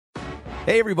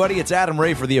Hey, everybody, it's Adam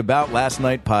Ray for the About Last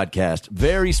Night podcast.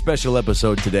 Very special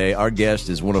episode today. Our guest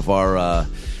is one of our,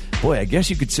 I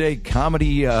guess you could say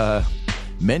comedy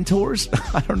mentors?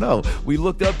 I don't know. We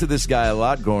looked up to this guy a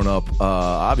lot growing up.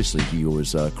 Obviously, he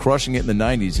was crushing it in the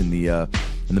 90s in the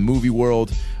movie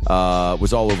world.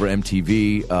 Was all over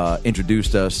MTV.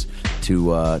 Introduced us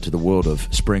to the world of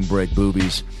spring break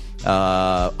boobies.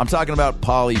 I'm talking about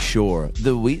Pauly Shore,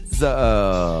 the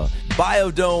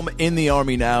Biodome in the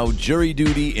Army now, jury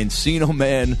duty, Encino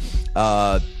Man.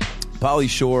 Pauly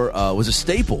Shore was a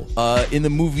staple in the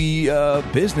movie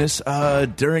business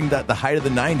during the height of the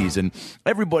 90s, and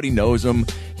everybody knows him.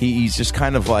 He's just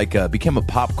kind of like became a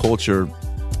pop culture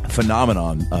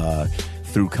phenomenon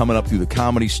through coming up through the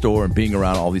Comedy Store and being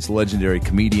around all these legendary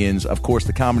comedians. Of course,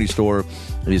 the Comedy Store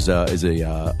is an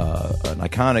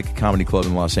iconic comedy club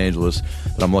in Los Angeles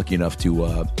that I'm lucky enough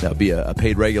to be a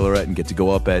paid regular at and get to go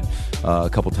up at a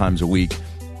couple times a week.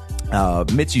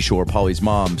 Mitzi Shore, Pauly's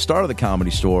mom, started the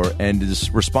Comedy Store and is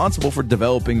responsible for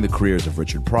developing the careers of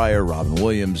Richard Pryor, Robin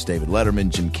Williams, David Letterman,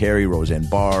 Jim Carrey, Roseanne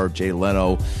Barr, Jay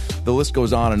Leno. The list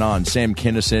goes on and on. Sam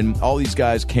Kinison. All these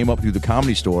guys came up through the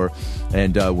Comedy Store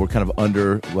and were kind of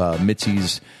under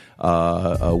Mitzi's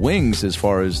wings as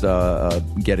far as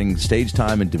getting stage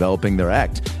time and developing their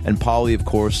act. And Pauly, of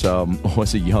course,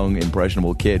 was a young,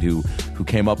 impressionable kid who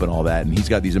came up in all that. And he's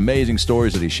got these amazing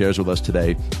stories that he shares with us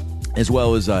today, as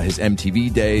well as his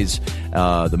MTV days,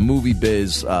 the movie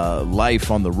biz,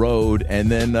 life on the road, and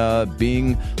then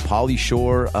being Pauly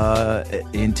Shore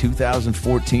in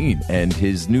 2014. And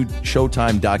his new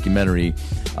Showtime documentary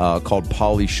called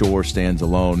Pauly Shore Stands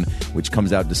Alone, which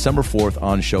comes out December 4th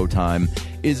on Showtime,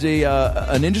 is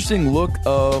an interesting look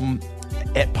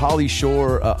at Pauly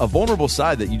Shore, a vulnerable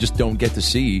side that you just don't get to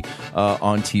see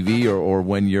on TV or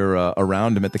when you're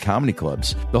around him at the comedy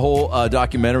clubs. The whole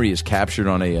documentary is captured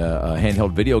on a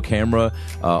handheld video camera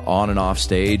on and off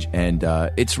stage, and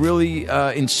it's really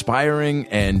inspiring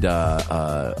and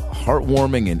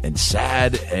heartwarming and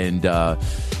sad, and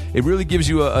it really gives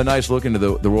you a nice look into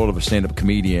the world of a stand-up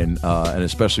comedian, and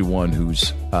especially one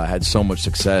who's had so much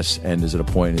success and is at a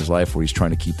point in his life where he's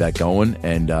trying to keep that going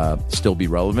and still be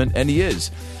relevant, and he is.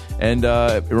 And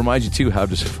it reminds you, too, how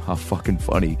fucking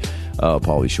funny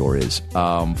Pauly Shore is.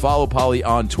 Follow Pauly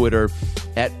on Twitter,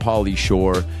 at Pauly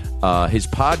Shore. His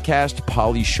podcast,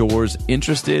 Pauly Shore's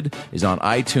Interested, is on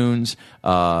iTunes.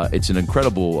 It's an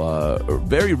incredible,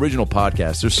 very original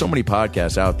podcast. There's so many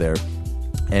podcasts out there.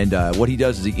 And what he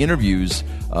does is he interviews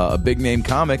a big-name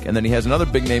comic, and then he has another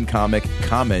big-name comic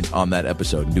comment on that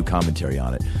episode and do commentary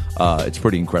on it. It's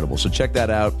pretty incredible. So check that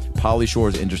out. Pauly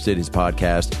Shore's Interested, his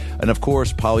podcast. And, of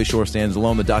course, Pauly Shore Stands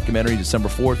Alone, the documentary, December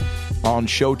 4th on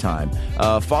Showtime.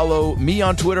 Follow me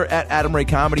on Twitter, at Adam Ray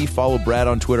Comedy. Follow Brad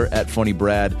on Twitter, at Funny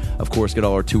Brad. Of course, get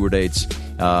all our tour dates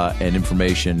and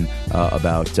information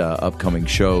about upcoming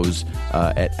shows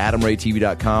at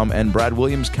AdamRayTV.com and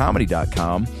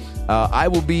BradWilliamsComedy.com. I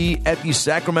will be at the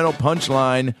Sacramento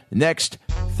Punchline next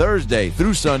Friday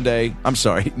through Sunday,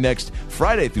 November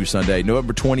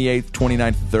 28th, 29th,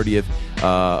 and 30th,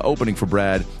 opening for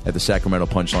Brad at the Sacramento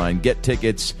Punchline. Get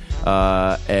tickets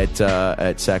at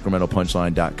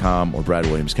sacramentopunchline.com or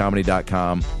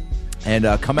BradWilliamsComedy.com. And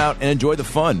come out and enjoy the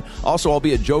fun. Also, I'll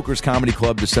be at Joker's Comedy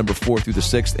Club December 4th through the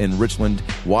 6th in Richland,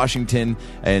 Washington,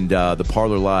 and the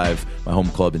Parlor Live, my home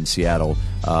club in Seattle,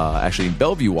 actually in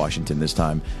Bellevue, Washington this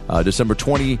time, December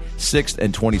 26th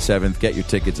and 27th. Get your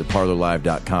tickets at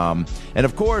parlorlive.com. And,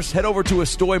 of course, head over to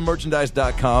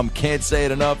estoymerchandise.com. Can't say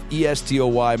it enough,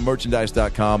 ESTOY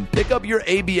merchandise.com. Pick up your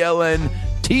ABLN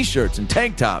T-shirts and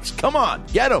tank tops. Come on,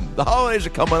 get them. The holidays are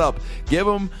coming up. Give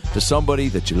them to somebody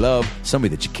that you love,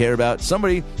 somebody that you care about,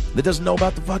 somebody that doesn't know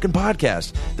about the fucking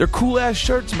podcast. They're cool-ass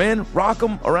shirts, man. Rock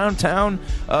them around town.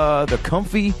 They're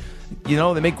comfy. You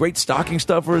know, they make great stocking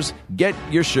stuffers. Get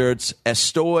your shirts,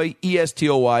 Estoy,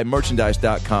 ESTOY,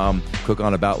 merchandise.com. Click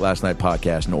on About Last Night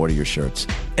Podcast and order your shirts.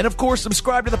 And, of course,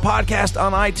 subscribe to the podcast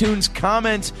on iTunes.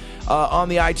 Comment on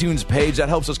the iTunes page. That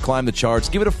helps us climb the charts.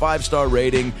 Give it a 5-star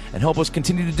rating and help us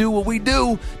continue to do what we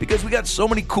do, because we got so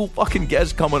many cool fucking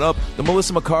guests coming up. The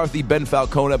Melissa McCarthy, Ben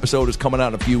Falcone episode is coming out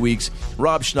in a few weeks.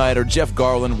 Rob Schneider, Jeff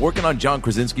Garland, working on John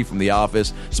Krasinski from The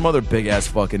Office. Some other big-ass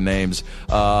fucking names.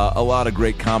 A lot of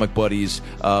great comic buddies.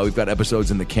 We've got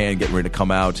episodes in the can getting ready to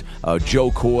come out.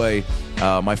 Joe Coy,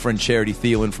 my friend Charity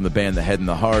Thielen from the band The Head and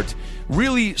the Heart.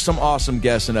 Really some awesome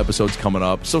guests and episodes coming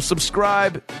up. So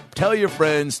subscribe, tell your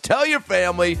friends, tell your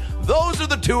family. Those are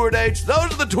the tour dates.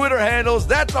 Those are the Twitter handles.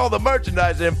 That's all the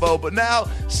merchandise info. But now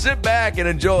sit back and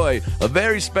enjoy a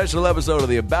very special episode of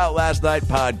the About Last Night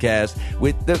podcast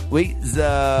with Pauly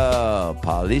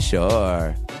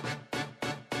Shore.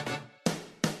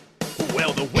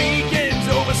 Well, the weekend's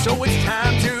over, so it's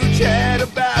time to chat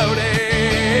about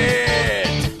it.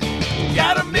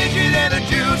 Got a midget and a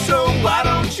Jew, so why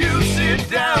don't you sit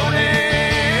down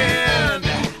and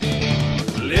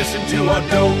listen to our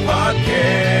dope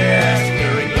podcast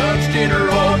during lunch, dinner,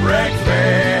 or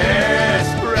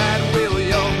breakfast. Brad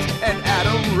Williams and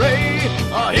Adam Ray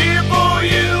are here for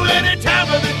you any time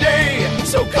of the day.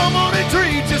 So come on and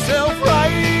treat yourself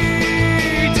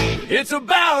right. It's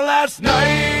about last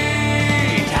night.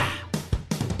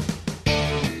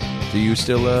 Do you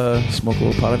still smoke a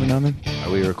little pot every now and then?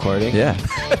 Are we recording? Yeah.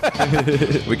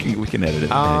 we can edit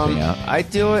anything out. I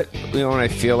do it, when I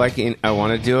feel like I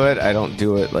want to do it. I don't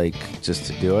do it like just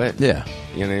to do it. Yeah.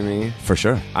 You know what I mean? For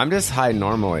sure. I'm just high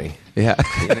normally. Yeah.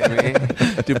 You know what I mean?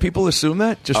 Do people assume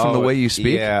that just from the way you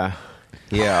speak? Yeah.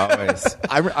 Yeah, always.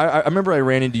 I remember I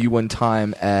ran into you one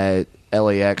time at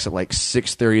LAX at like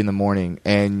 6:30 in the morning,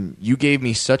 and you gave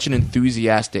me such an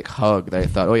enthusiastic hug that I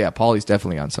thought, oh yeah, Paulie's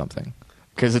definitely on something.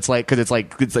 Because it's like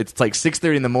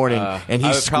 6:30 in the morning, and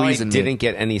he's squeezing me. Didn't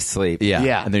get any sleep.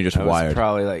 Yeah. And then you're just wired.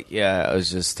 Probably I was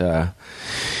just. The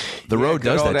road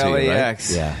does that to you,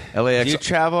 LAX. right? Yeah, LAX. Do you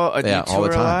travel? Do you all the tour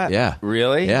time. a lot? Yeah,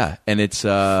 really? Yeah, and it's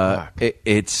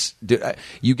dude,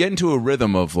 you get into a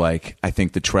rhythm of like I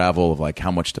think the travel of like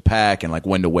how much to pack and like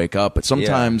when to wake up. But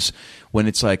sometimes when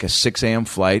it's like a 6 a.m.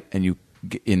 flight and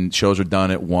shows are done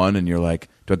at 1, and you're like,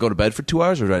 do I go to bed for 2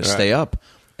 hours or do I stay up?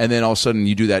 And then all of a sudden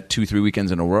you do that 2-3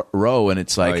 weekends in a row, and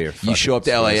it's like you show up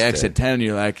to LAX at 10, and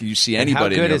you're like, you see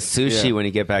anybody. How good is sushi when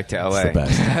you get back to LA? It's the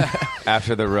best.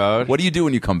 After the road. What do you do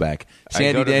when you come back?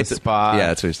 I go to the spa. Yeah,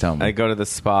 that's what he's telling me. I go to the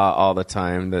spa all the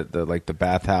time. The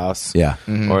bathhouse. Yeah.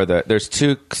 Mm-hmm. Or there's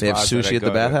two spas. They have sushi at the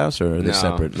bathhouse, or are they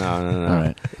separate? No. All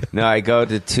right. No, I go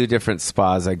to 2 different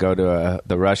spas. I go to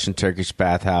the Russian Turkish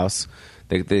bathhouse.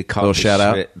 They call it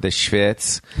the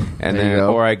Schwitz, and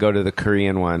or I go to the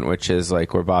Korean one, which is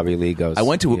like where Bobby Lee goes. I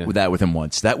went to that with him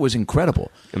once. That was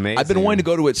incredible. Amazing. I've been wanting to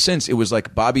go to it since. It was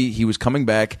like Bobby. He was coming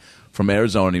back from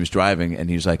Arizona. And he was driving, and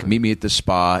he was like, "Meet me at the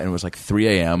spa." And it was like 3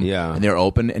 a.m. Yeah, and they're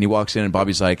open. And he walks in, and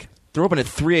Bobby's like, "They're open at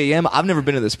 3 a.m. I've never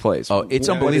been to this place." Oh, it's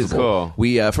unbelievable. Cool.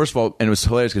 We first of all, and it was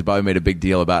hilarious because Bobby made a big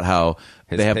deal about how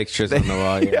they have pictures on the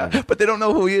wall. Yeah, but they don't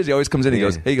know who he is. He always comes in. And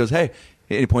he goes, "Hey."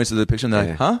 And he points to the picture, and they're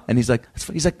like, "Huh?" And he's like,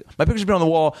 "My picture's been on the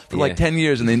wall for like 10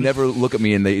 years, and they never look at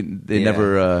me, and they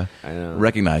never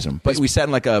recognize him." But we sat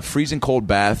in like a freezing cold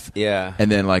bath,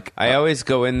 and then like I always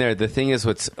go in there. The thing is,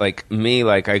 what's like me,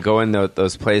 like I go in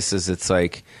those places. It's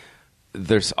like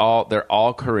they're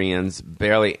all Koreans.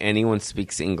 Barely anyone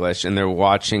speaks English, and they're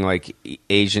watching like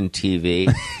Asian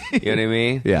TV. You know what I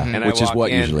mean? Yeah, and which is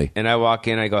what usually. And I walk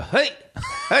in, I go, "Hey,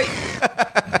 hey,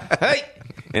 hey."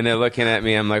 And they're looking at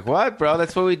me. I'm like, "What, bro?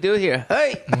 That's what we do here."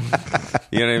 Hey,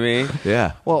 you know what I mean?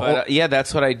 Yeah. Well,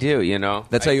 that's what I do. You know,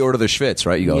 that's how you order the Schwitz,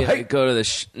 right? You go, "Hey, go to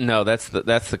the." No, that's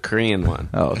the Korean one.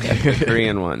 Oh, okay. The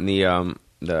Korean one.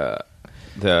 The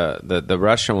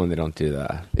Russian one, they don't do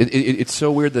that. It's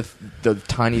so weird the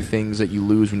tiny things that you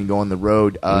lose when you go on the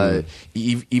road.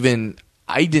 Even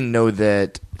I didn't know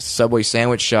that Subway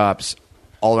sandwich shops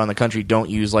all around the country don't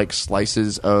use like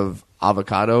slices of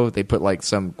avocado. They put like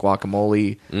some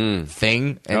guacamole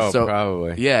thing. And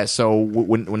probably. Yeah, so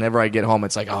whenever I get home,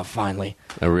 it's like, oh, finally.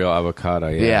 A real avocado,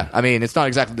 Yeah, I mean, it's not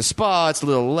exactly the spa. It's a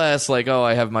little less like, oh,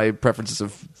 I have my preferences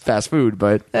of fast food,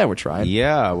 but we're trying.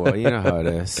 Yeah, well, you know how it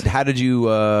is. How did you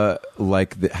how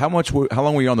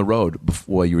long were you on the road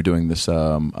while you were doing this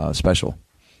special?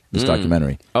 This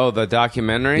documentary. Oh, the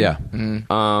documentary? Yeah.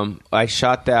 Mm-hmm. I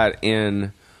shot that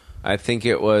in, I think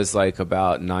it was like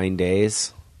about 9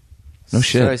 days. No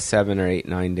shit. 7 or 8,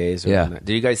 9 days. Yeah.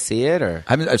 Did you guys see it or?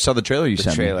 I saw the trailer you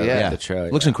sent me. Yeah, the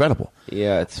trailer. Looks incredible.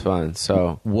 Yeah, it's fun.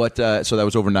 So what? So that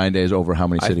was over 9 days. Over how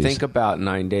many cities? I think about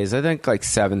 9 days. I think like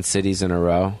 7 cities in a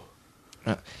row.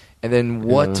 And then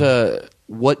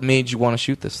what made you want to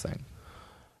shoot this thing?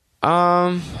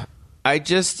 I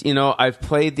just, I've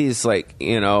played these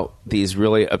these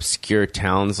really obscure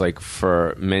towns like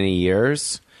for many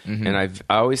years, and I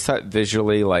always thought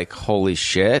visually like, holy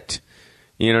shit.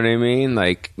 You know what I mean?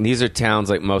 Like, these are towns,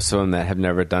 like, most of them that have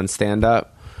never done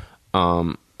stand-up.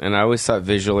 And I always thought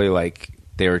visually, like,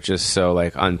 they were just so,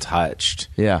 like, untouched.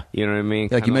 Yeah. You know what I mean?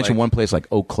 Like, you mentioned one place, like,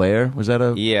 Eau Claire. Was that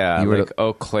a... Yeah, like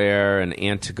Eau Claire and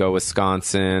Antigo,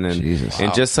 Wisconsin. And, Jesus.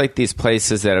 And just, like, these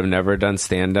places that have never done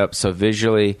stand-up. So,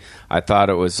 visually, I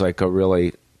thought it was, like, a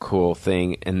really cool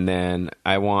thing. And then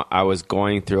I was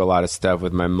going through a lot of stuff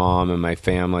with my mom and my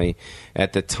family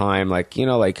at the time, like, you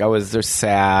know, like they're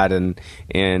sad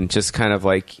and just kind of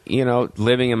like, you know,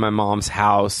 living in my mom's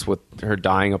house with her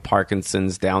dying of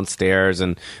Parkinson's downstairs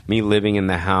and me living in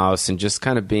the house and just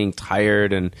kind of being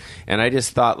tired. And I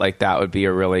just thought like that would be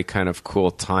a really kind of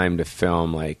cool time to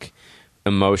film, like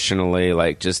emotionally,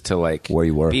 like just to like where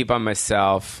you were, be by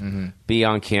myself, be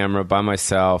on camera by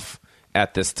myself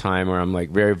at this time where I'm like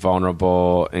very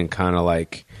vulnerable and kind of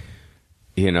like,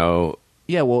 you know,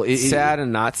 yeah, well, sad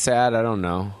and not sad. I don't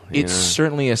know. It's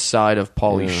certainly a side of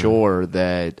Pauly Shore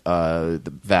that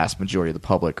the vast majority of the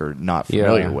public are not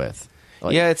familiar with.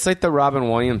 Like, yeah, it's like the Robin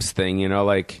Williams thing, you know,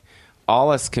 like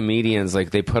all us comedians,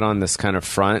 like they put on this kind of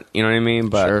front, you know what I mean?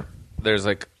 But there's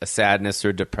like a sadness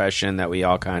or depression that we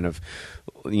all kind of,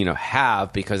 you know,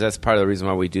 have, because that's part of the reason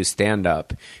why we do stand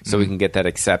up, so we can get that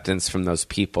acceptance from those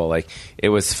people. Like it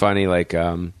was funny, like we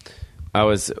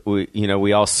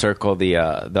all circle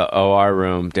the OR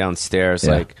room downstairs,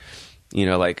 like, you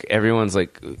know, like everyone's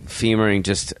like femoring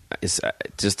just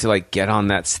to like get on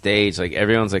that stage, like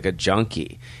everyone's like a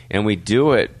junkie, and we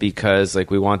do it because like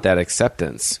we want that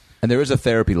acceptance. And there is a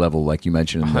therapy level, like you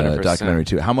mentioned in the 100%. documentary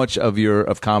too. How much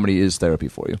of comedy is therapy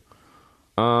for you?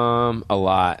 A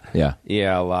lot. Yeah,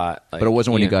 a lot. Like, but it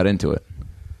wasn't when you got into it.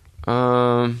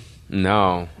 No,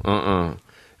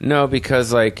 no,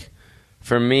 because like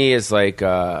for me it's like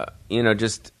you know,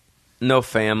 just no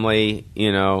family,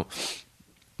 you know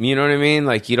what I mean?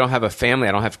 Like you don't have a family.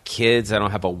 I don't have kids. I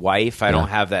don't have a wife. I don't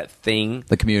have that thing.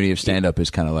 The community of stand-up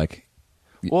is kind of like.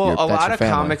 Well, a lot of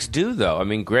comics do, though. I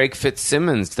mean, Greg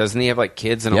Fitzsimmons, doesn't he have like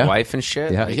kids and a wife and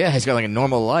shit? Yeah, he's got like a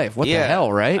normal life. What the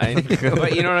hell, right?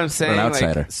 But you know what I'm saying? An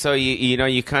outsider. Like, so you know,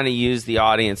 you kind of use the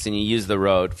audience and you use the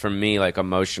road. For me, like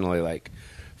emotionally, like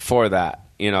for that,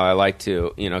 you know, I like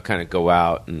to, you know, kind of go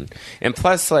out and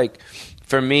plus, like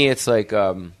for me, it's like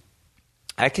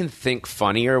I can think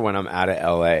funnier when I'm out of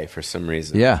LA for some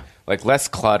reason. Yeah, like less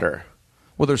clutter.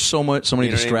 Well, there's so many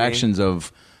distractions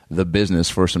of the business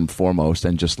first and foremost,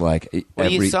 and just like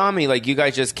you saw me, like you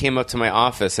guys just came up to my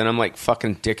office and I'm like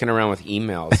fucking dicking around with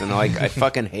emails and like I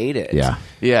fucking hate it. Yeah,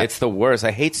 it's the worst.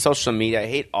 I hate social media. I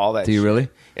hate all that. Do you shit. really?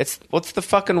 What's the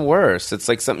fucking worst? It's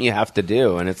like something you have to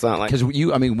do, and it's not like because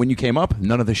I mean, when you came up,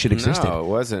 none of this shit existed. No, it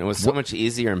wasn't. It was so much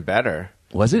easier and better.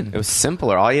 Was it? It was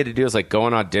simpler. All you had to do was like go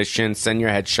on audition, send your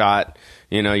headshot.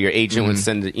 You know, your agent would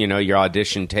send your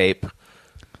audition tape.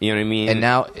 You know what I mean? And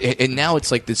now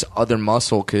it's like this other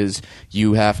muscle because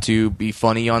you have to be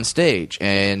funny on stage,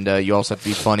 and you also have to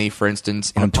be funny, for instance,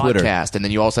 in on a Twitter. podcast, and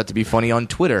then you also have to be funny on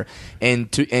Twitter.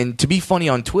 And to be funny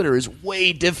on Twitter is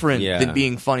way different than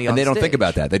being funny on stage. And they don't think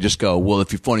about that. They just go, well,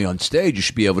 if you're funny on stage, you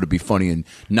should be able to be funny in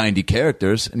 90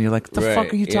 characters. And you're like, the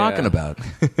fuck are you talking about?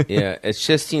 Yeah, it's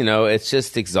just, you know, it's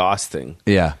just exhausting.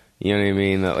 Yeah. You know what I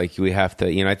mean? That like we have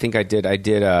to, you know, I think I did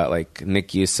like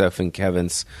Nick Youssef and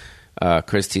Kevin's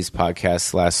Christie's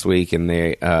podcast last week, and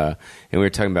they and we were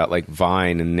talking about like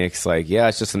Vine, and Nick's like, yeah,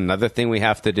 it's just another thing we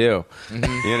have to do. You know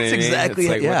what I mean? Exactly.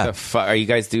 It's like, what the fuck? Are you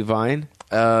guys do Vine?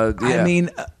 Yeah. I mean,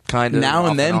 kind of now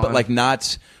and then, on. but like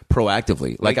not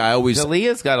proactively. Like I always.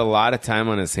 Dalia's got a lot of time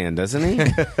on his hand, doesn't he?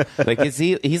 Like,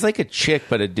 he's like a chick,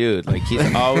 but a dude. Like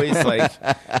he's always like,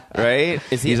 right?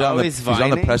 Is he He's always he's on the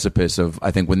vining? precipice of.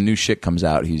 I think when new shit comes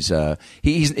out, he's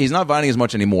not vining as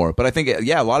much anymore. But I think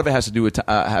a lot of it has to do with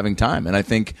having time, and I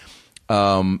think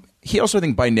he also I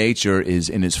think by nature is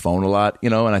in his phone a lot, you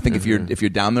know. And I think if you're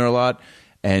down there a lot,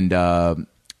 and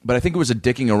but I think it was a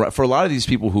dicking around for a lot of these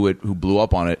people who blew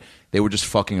up on it. They were just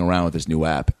fucking around with this new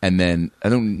app, and then I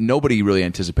think nobody really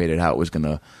anticipated how it was going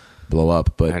to blow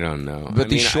up. But I don't know. But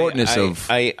the shortness of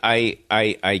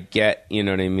I get, you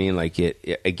know what I mean. Like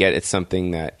I get it's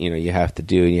something that you know you have to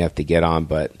do and you have to get on,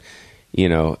 but you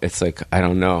know it's like I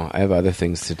don't know. I have other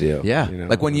things to do. Yeah, you know?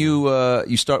 like when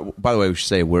you start. By the way, we should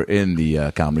say we're in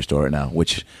the Comedy Store right now,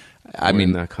 which. I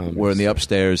mean, we're in the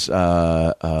upstairs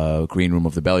green room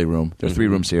of the belly room. There are 3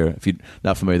 rooms here. If you're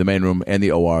not familiar, the main room and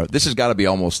the OR. This has got to be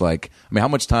almost like, I mean, how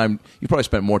much time? You probably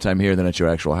spent more time here than at your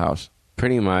actual house.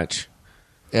 Pretty much.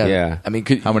 Yeah. Yeah. I mean,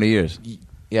 how many years?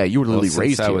 Yeah, you were literally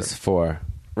raised since I here. was 4.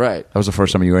 Right. That was the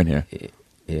first time you were in here.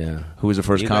 Yeah. Who was the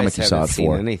first comic you saw it seen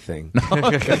for? Anything?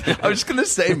 I was just gonna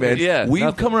say, man. Yeah, we've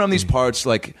nothing. come around these parts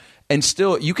like, and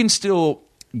still, you can still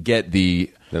get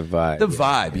the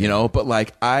vibe, you know. But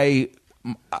like, I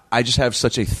just have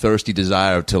such a thirsty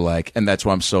desire to like, and that's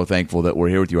why I'm so thankful that we're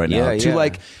here with you right now. To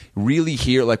like really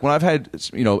hear, like when I've had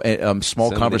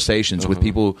small conversations with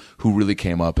people who really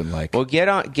came up and like, well,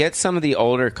 get some of the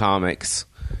older comics.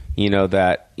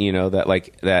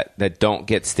 that don't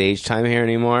get stage time here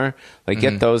anymore. Like,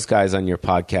 get those guys on your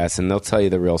podcast, and they'll tell you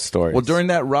the real stories. Well, during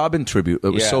that Robin tribute, it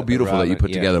was so beautiful that you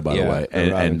put together, by the way,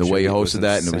 and the way you hosted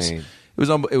that, and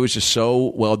it was just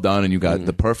so well done, and you got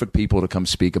the perfect people to come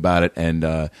speak about it,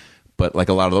 and but like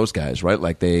a lot of those guys, right?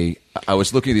 Like I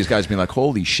was looking at these guys being like,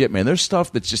 holy shit, man, there's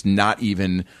stuff that's just not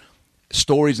even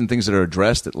stories and things that are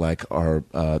addressed that like are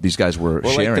these guys were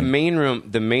sharing. Like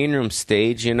the main room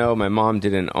stage, my mom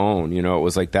didn't own. It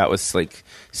was like that was like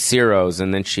Ciro's,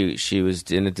 and then she was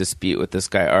in a dispute with this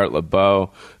guy Art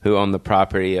LeBeau who owned the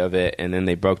property of it, and then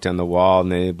they broke down the wall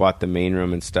and they bought the main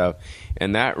room and stuff.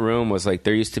 And that room was like,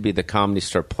 there used to be the Comedy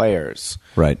Store Players.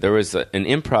 Right. There was an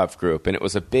improv group, and it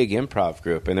was a big improv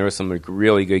group, and there were some like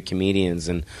really good comedians.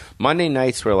 And Monday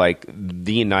nights were like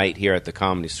the night here at the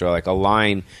Comedy Store. Like a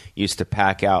line used to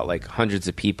pack out, like hundreds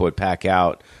of people would pack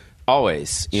out.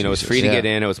 Always. It was free to get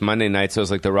in. It was Monday night, so it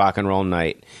was like the rock and roll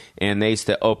night. And they used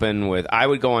to open with, I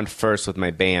would go on first with my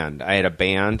band. I had a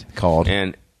band. Called?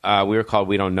 And we were called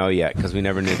We Don't Know Yet because we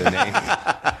never knew the name.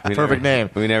 Perfect name.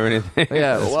 We never knew the name.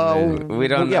 Yeah, well, we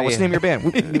don't know what's the name of your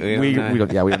band? We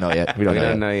don't know yet. We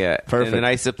don't know yet. Perfect. And then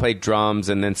I used to play drums,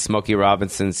 and then Smokey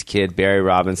Robinson's kid, Barry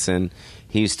Robinson,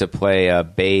 he used to play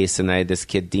bass, and I had this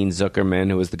kid, Dean Zuckerman,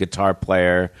 who was the guitar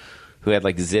player, who had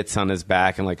like zits on his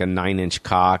back and like a 9-inch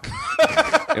cock.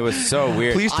 It was so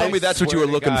weird. Please tell me that's what you were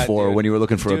looking for, dude, when you were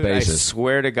looking for a bassist. I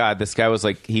swear to God, this guy was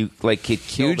like, he could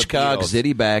kill huge cock,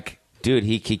 zitty back. Dude,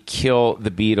 he could kill the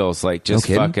Beatles, like just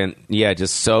fucking,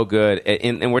 just so good.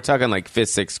 And we're talking like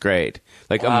 5th, 6th grade.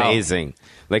 Like amazing.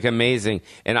 Like amazing.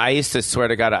 And I used to, swear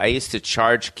to God, I used to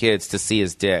charge kids to see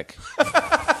his dick.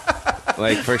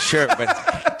 Like for sure. But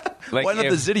like, why not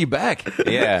the zitty back?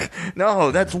 Yeah.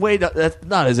 No, that's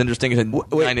not as interesting as a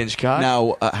 9-inch cock.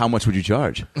 Now, how much would you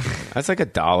charge? That's like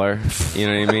 $1. You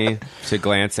know what I mean? To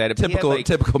glance at it.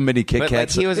 Typical mini Kit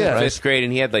Kats. He was in 5th grade,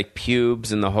 and he had like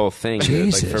pubes and the whole thing.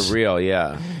 Dude, like for real,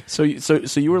 yeah. So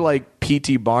you were like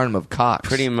P.T. Barnum of cocks.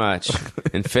 Pretty much.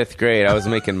 In 5th grade, I was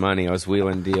making money. I was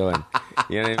wheeling, dealing.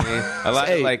 You know what I mean? A lot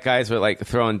of like guys were like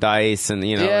throwing dice, and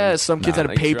Yeah, some kids had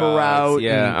a paper drugs. route.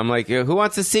 Yeah, I'm like, who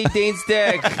wants to see Dean's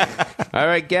dick? All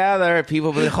right, gather.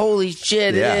 People be like, holy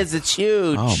shit, it is. It's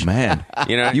huge. Oh man,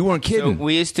 you weren't kidding. So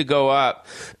we used to go up.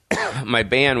 My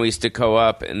band, we used to go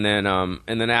up, and then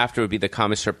after would be the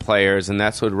Comedy Store Players, and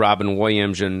that's with Robin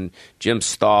Williams and Jim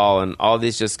Stahl and all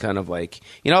these just kind of like,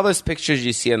 all those pictures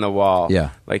you see on the wall,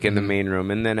 like in the main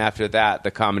room. And then after that,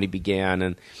 the comedy began,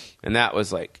 and that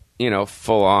was like,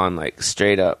 full on, like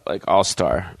straight up, like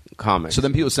all-star comics. So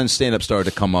then people since stand-up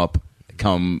started to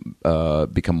become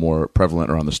more prevalent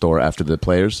around the store after the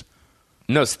Players?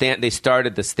 No, they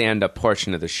started the stand-up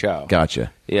portion of the show.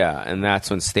 Gotcha. Yeah, and that's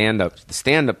when the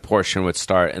stand-up portion would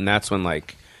start, and that's when Robin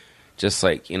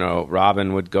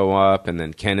would go up, and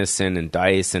then Kennison and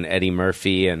Dice and Eddie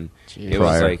Murphy, and it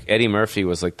was like Eddie Murphy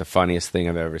was like the funniest thing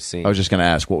I've ever seen. I was just going to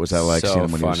ask, what was that like? So seeing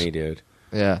him when funny, dude.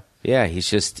 Yeah. Yeah, he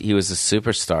was a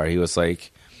superstar. He was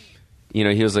like, he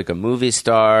was like a movie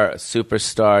star, a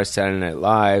superstar, Saturday Night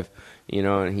Live.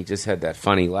 And he just had that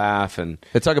funny laugh. And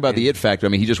let's talk about the it factor. I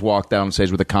mean, he just walked down stage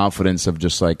with the confidence of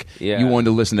just like, you wanted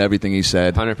to listen to everything he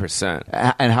said.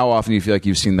 100%. And how often do you feel like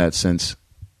you've seen that since?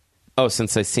 Oh,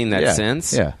 since I've seen that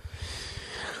since? Yeah.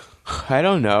 I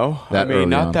don't know.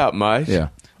 Not that much. Yeah.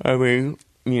 I mean,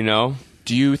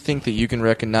 Do you think that you can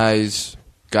recognize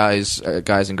guys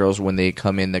and girls when they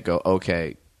come in that go,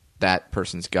 okay, that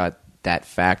person's got that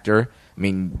factor? I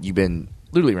mean, you've been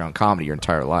literally around comedy your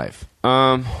entire life.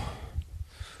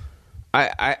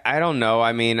 I don't know.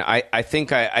 I mean, I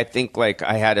think like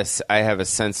I have a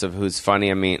sense of who's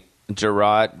funny. I mean,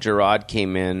 Gerard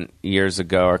came in years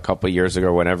ago or a couple of years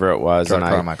ago, whenever it was. Gerard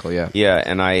Carmichael, yeah. Yeah,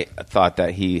 and I thought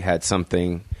that he had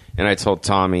something, and I told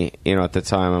Tommy, at the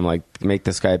time, I'm like, make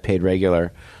this guy paid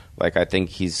regular. Like, I think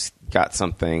he's got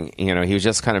something. He was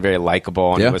just kind of very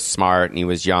likable, and he was smart, and he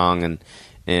was young,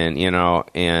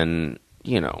 and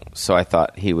so I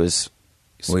thought he was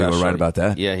special. Well, you were right about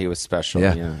that. Yeah, he was special.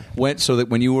 Yeah.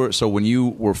 When you were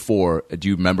 4, do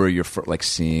you remember your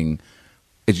seeing?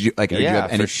 Did you like?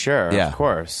 For sure. Yeah. Of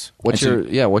course. What's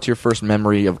your first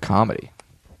memory of comedy?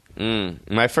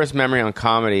 My first memory on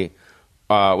comedy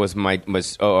was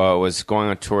going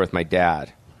on tour with my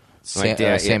dad.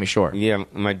 Sammy Shore. Yeah,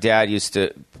 my dad used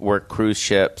to work cruise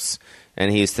ships,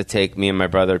 and he used to take me and my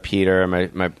brother Peter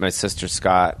and my sister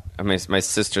Scott, my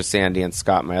sister Sandy and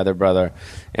Scott, my other brother,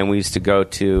 and we used to go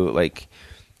to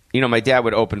my dad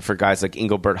would open for guys like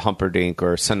Engelbert Humperdinck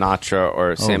or Sinatra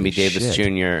or Sammy Davis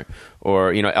Jr.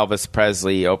 or Elvis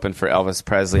Presley. Opened for Elvis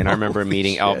Presley, and I remember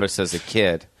meeting Elvis as a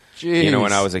kid. Jeez.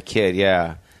 When I was a kid,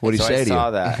 yeah. What'd he So say I to saw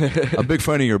you? that. A big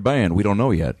fan of your band. We don't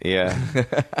know yet. Yeah,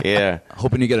 yeah,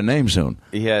 Hoping you get a name soon.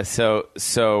 yeah. So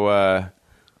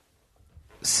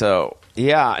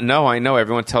yeah. No, I know.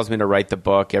 Everyone tells me to write the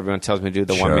book. Everyone tells me to do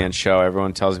the Sure. one man show.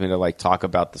 Everyone tells me to like talk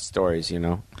about the stories. You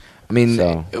know. I mean,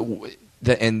 So-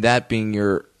 and that being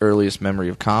your earliest memory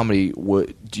of comedy,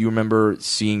 do you remember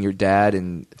seeing your dad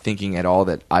and thinking at all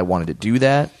that I wanted to do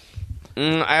that?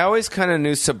 I always kind of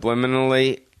knew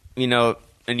subliminally, you know,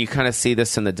 and you kind of see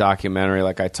this in the documentary,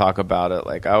 like I talk about it.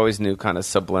 Like I always knew kind of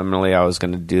subliminally I was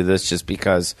going to do this just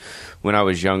because when I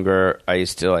was younger, I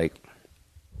used to like,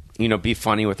 you know, be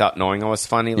funny without knowing I was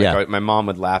funny. Like Yeah. my mom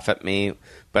would laugh at me,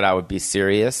 but I would be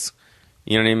serious.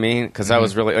 You know what I mean? Because I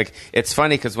was really like, it's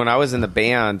funny because when I was in the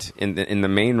band in the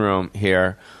main room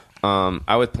here,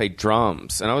 I would play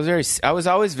drums, and I was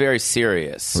always very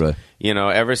serious. Right. You know,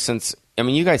 ever since. I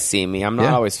mean, you guys see me. I'm not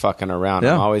Yeah. always fucking around.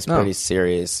 Yeah. I'm always No. pretty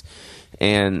serious.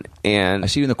 And I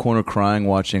see you in the corner crying,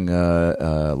 watching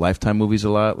Lifetime movies a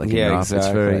lot. Like in Yeah, your office. It's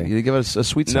exactly. very. You give us a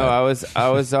sweet side. no, I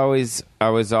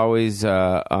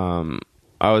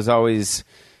was always,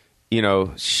 you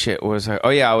know, shit. What was I? Oh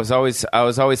yeah, I was always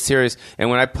serious. And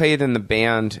when I played in the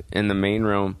band in the main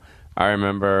room, I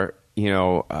remember, you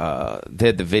know, they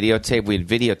had the videotape. We'd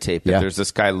videotape it. Yeah. There's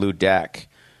this guy Lou Deck,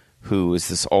 who is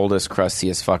this oldest,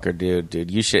 crustiest fucker dude.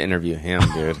 Dude, you should interview him,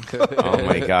 dude. Oh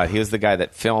my god, he was the guy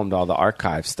that filmed all the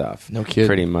archive stuff. No kidding.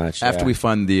 Pretty much. After yeah. we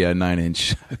find the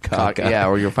 9-inch cock, Yeah,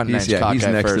 or you'll find the 9-inch cock he's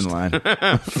guy next first. in line.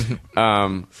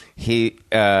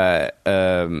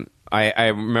 I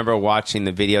remember watching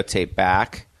the videotape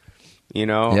back, you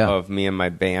know, Yeah. of me and my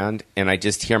band, and I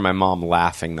just hear my mom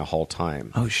laughing the whole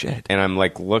time. Oh shit! And I'm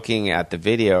like looking at the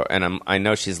video, and I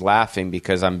know she's laughing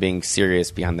because I'm being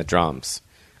serious behind the drums.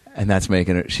 And that's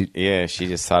making her. Yeah, she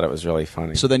just thought it was really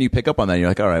funny. So then you pick up on that. And you're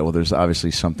like, all right, well, there's obviously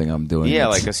something I'm doing. yeah,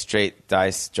 that's- like a straight, dry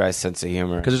sense of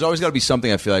humor. Because there's always got to be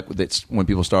something. I feel like that's when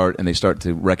people start and they start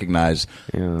to recognize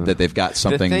that they've got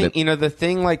something. The thing, that you know, the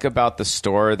thing like about the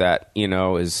store that, you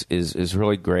know, is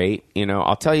really great. You know,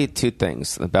 I'll tell you two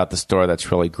things about the store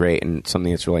that's really great and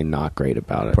something that's really not great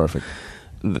about it. perfect.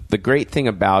 The great thing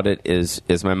about it is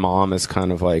my mom is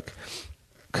kind of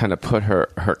put her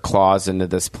claws into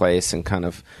this place and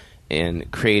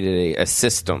created a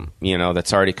system, you know,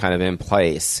 that's already kind of in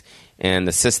place. And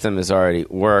the system has already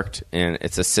worked, and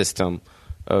it's a system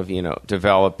of, you know,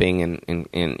 developing and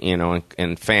you know,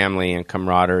 and family and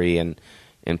camaraderie and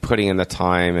putting in the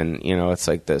time. And, you know, it's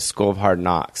like the school of hard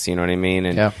knocks, you know what I mean?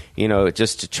 And, Yeah. you know,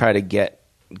 just to try to get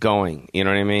going, you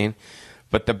know what I mean?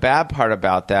 But the bad part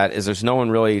about that is there's no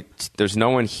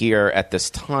one here at this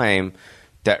time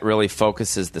that really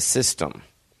focuses the system.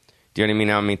 Do you know what I mean?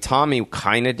 I mean, Tommy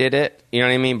kind of did it, you know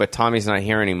what I mean? But Tommy's not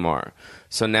here anymore.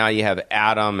 So now you have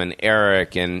Adam and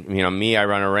Eric and, you know, me, I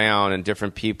run around and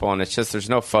different people, and it's just there's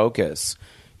no focus.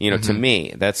 You know, to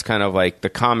me, that's kind of like the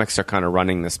comics are kind of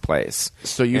running this place.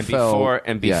 So you and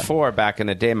felt- before back in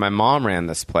the day, my mom ran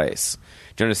this place.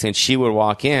 Do you understand? She would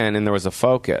walk in and there was a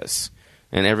focus.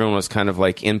 And everyone was kind of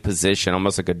like in position,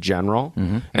 almost like a general,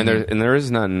 and there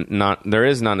is none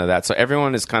of that. So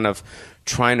everyone is kind of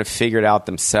trying to figure it out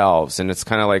themselves, and it's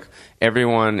kind of like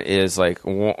everyone is like,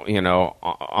 you know,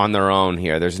 on their own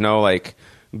here. There's no like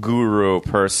guru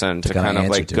person to kinda kind of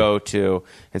answer like to. go to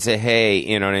and say, hey,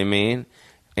 you know what I mean?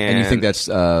 And you think that's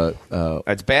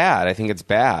it's bad? I think it's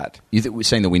bad. we're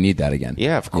saying that we need that again?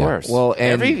 Yeah, of course. Well,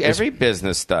 and every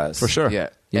business does for sure. Yeah.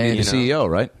 you And, need the CEO,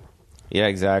 right? Yeah,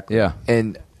 exactly. Yeah.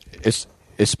 And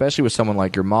especially with someone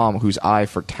like your mom, whose eye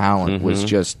for talent was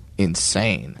just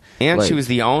insane. And Like, she was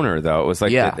the owner, though. It was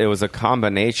like Yeah. it was a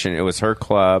combination. It was her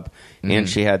club, and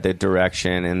she had the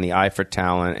direction and the eye for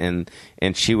talent,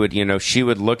 and she would, you know, she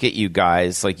would look at you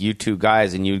guys, like you two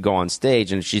guys, and you'd go on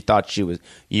stage, and if she thought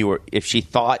if she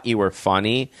thought you were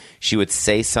funny, she would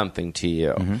say something to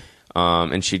you,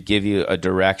 and she'd give you a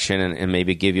direction and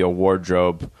maybe give you a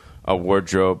wardrobe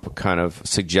kind of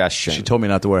suggestion. She told me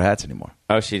not to wear hats anymore.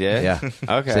 Oh, she did? Yeah.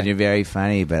 Okay. Said you're very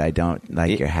funny, but I don't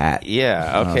like your hat.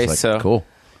 Yeah. And I Okay. was like, So cool.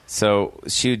 So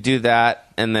she would do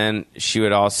that, and then she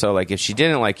would also, like, if she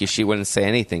didn't like you, she wouldn't say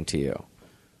anything to you,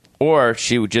 or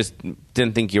she would just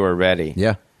didn't think you were ready.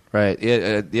 Yeah. Right.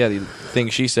 Yeah. The thing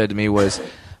she said to me was,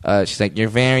 she's like, "You're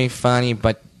very funny,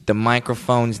 but the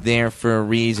microphone's there for a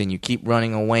reason. You keep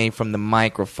running away from the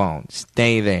microphone.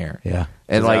 Stay there." Yeah.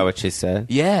 And Is like, that what she said?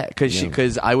 yeah,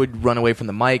 because I would run away from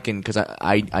the mic, and because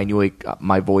I knew like,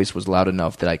 my voice was loud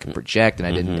enough that I could project, and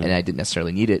I didn't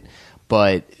necessarily need it.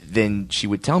 But then she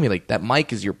would tell me, like, that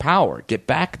mic is your power. Get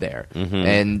back there.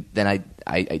 And then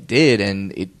I did,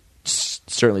 and it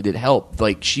certainly did help.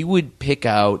 Like, she would pick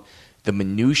out the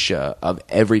minutia of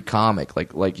every comic,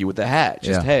 like you with the hat.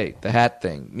 Just hey, the hat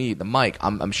thing, me, the mic.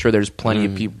 I'm sure there's plenty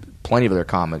of people, plenty of other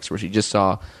comics where she just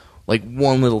saw like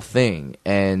one little thing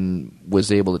and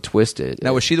was able to twist it.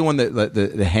 Now, was she the one that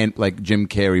the hand, like Jim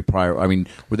Carrey prior? I mean,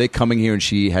 were they coming here and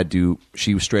she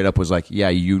straight up was like, yeah,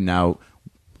 you now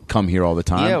come here all the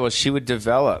time? Yeah, well, she would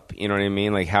develop, you know what I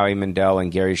mean? Like Howie Mandel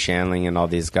and Gary Shandling and all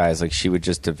these guys, like she would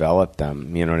just develop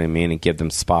them, you know what I mean? And give them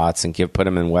spots and put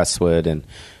them in Westwood and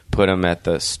put them at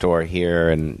the store here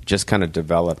and just kind of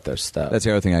develop their stuff. That's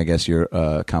the other thing I guess you're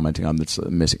commenting on that's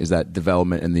missing is that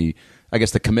development and the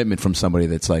commitment from somebody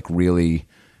that's like really,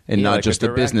 and not like just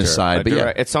the business side, but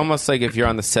yeah. It's almost like if you're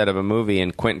on the set of a movie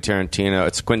and it's Quentin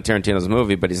Tarantino's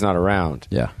movie, but he's not around.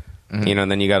 Yeah. Mm-hmm. You know,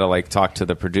 and then you got to like talk to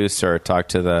the producer or talk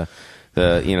to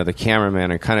the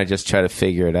cameraman and kind of just try to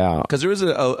figure it out. Because there is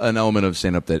an element of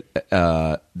stand-up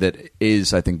that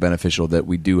is, I think, beneficial that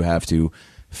we do have to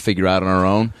figure out on our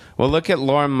own. Well, look at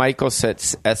Lorne Michaels at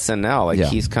SNL. Like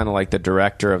he's kind of like the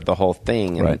director of the whole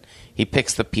thing, and he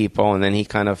picks the people, and then he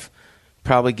kind of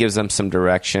probably gives them some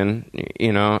direction.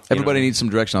 You know, everybody needs some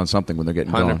direction on something when they're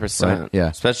getting 100%. Going, right? Yeah,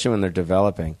 especially when they're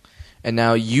developing. And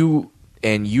now you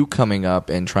coming up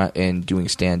and doing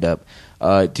stand-up,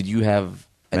 did you have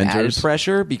an added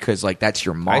pressure because like that's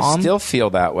your mom? I still feel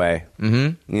that way.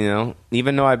 Mm-hmm. You know,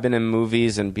 even though I've been in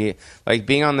movies and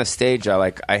being on the stage,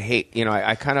 I hate, you know,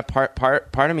 I kind of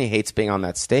part of me hates being on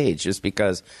that stage just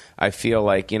because I feel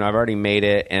like, you know, I've already made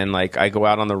it and like I go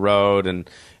out on the road and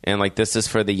like this is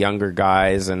for the younger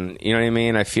guys and you know what I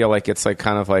mean? I feel like it's like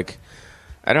kind of like,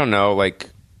 I don't know, like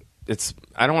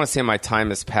I don't want to say my time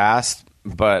has passed,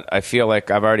 but I feel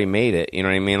like I've already made it. You know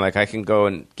what I mean? Like I can go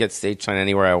and get stage time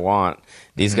anywhere I want.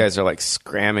 These guys are like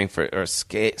scrapping for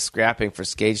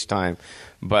stage time.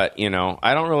 But, you know,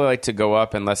 I don't really like to go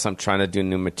up unless I'm trying to do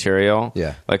new material.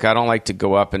 Yeah. Like I don't like to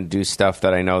go up and do stuff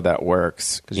that I know that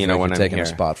works. You know, when you're I'm taking here. a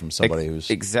spot from somebody who's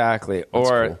exactly,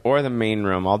 cool. or the main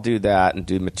room. I'll do that and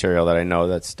do material that I know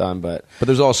that's done. But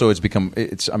there's also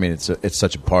it's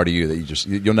such a part of you that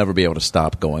you'll never be able to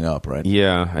stop going up, right?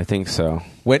 Yeah, I think so.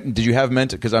 When did you have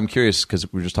mentors? Because I'm curious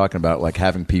because we were just talking about like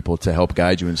having people to help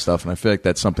guide you and stuff, and I feel like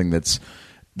that's something that's.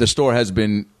 The store has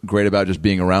been great about just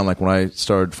being around. Like when I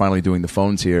started finally doing the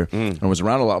phones here, and I was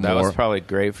around a lot more. That was probably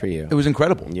great for you. It was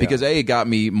incredible because it got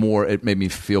me more. It made me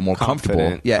feel more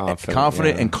comfortable. Yeah,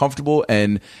 confident and comfortable,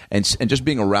 and just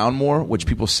being around more. Which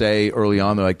people say early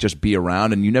on, they're like, just be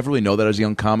around, and you never really know that as a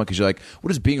young comic because you're like, what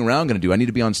is being around going to do? I need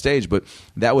to be on stage. But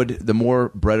the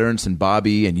more Brett Ernst and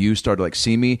Bobby and you started to like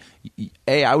see me,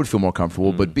 A, I would feel more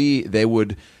comfortable, but B, they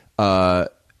would.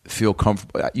 Feel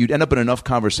comfortable. You'd end up in enough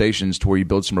conversations to where you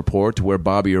build some rapport to where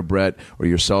Bobby or Brett or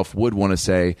yourself would want to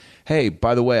say, hey,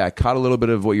 by the way, I caught a little bit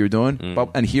of what you're doing,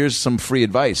 and here's some free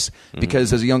advice.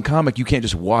 Because as a young comic, you can't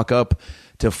just walk up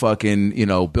to fucking, you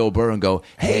know, Bill Burr and go,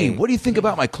 hey, what do you think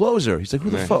about my closer? He's like,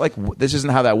 who the fuck? Like, this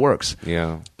isn't how that works.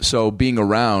 Yeah. So being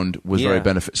around was very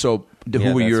beneficial. So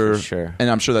who were your,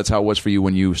 and I'm sure that's how it was for you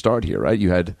when you started here, right?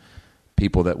 You had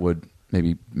people that would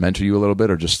maybe mentor you a little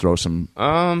bit or just throw some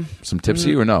tips at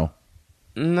you or no?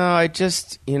 No, I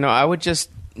would just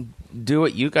do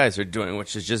what you guys are doing,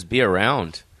 which is just be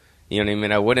around. You know what I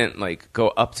mean? I wouldn't like go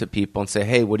up to people and say,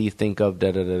 hey, what do you think of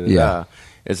da-da-da-da-da?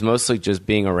 It's mostly just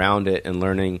being around it and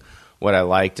learning what I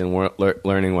liked and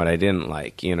learning what I didn't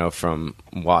like, you know, from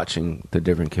watching the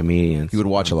different comedians. You would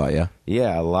watch a lot, yeah?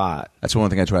 Yeah, a lot. That's one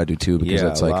thing I try to do, too, because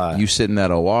it's like lot. You sit in that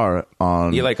OR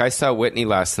on... Yeah, like I saw Whitney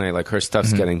last night. Like her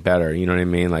stuff's getting better, you know what I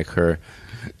mean? Like her...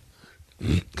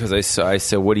 Because I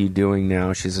said, what are you doing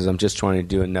now? She says, I'm just trying to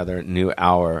do another new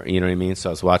hour, you know what I mean? So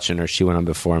I was watching her. She went on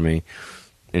before me.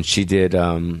 And she did,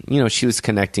 you know, she was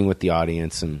connecting with the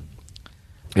audience and...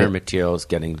 Her material is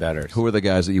getting better. Who were the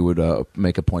guys that you would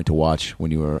make a point to watch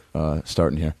when you were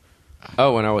starting here?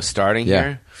 Oh, when I was starting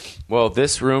here? Well,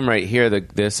 this room right here,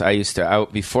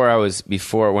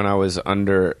 before when I was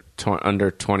under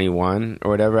 21 or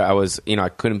whatever, I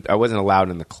wasn't allowed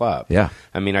in the club. Yeah.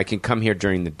 I mean, I can come here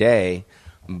during the day,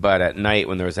 but at night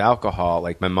when there was alcohol,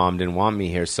 like my mom didn't want me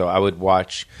here, so I would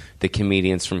watch the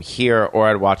comedians from here, or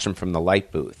I'd watch them from the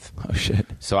light booth. Oh shit!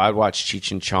 So I'd watch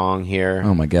Cheech and Chong here.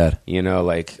 Oh my god! You know,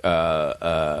 like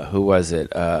who was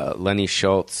it? Lenny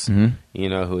Schultz. You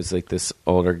know, who was like this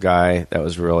older guy that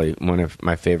was really one of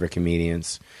my favorite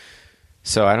comedians.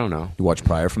 So I don't know. You watch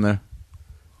Pryor from there?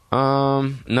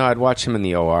 No, I'd watch him in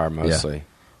the OR mostly. Yeah.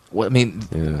 Well, I mean,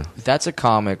 that's a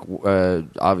comic.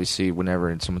 Obviously,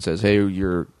 whenever someone says, "Hey,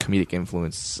 your comedic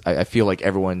influence," I feel like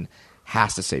everyone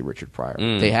has to say Richard Pryor.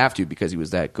 They have to because he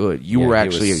was that good. You were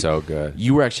actually he was so good.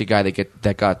 You were actually a guy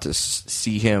that got to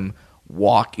see him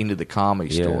walk into the comedy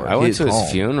store. I went to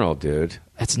his funeral, dude.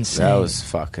 That's insane. That was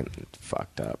fucking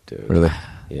fucked up, dude. Really?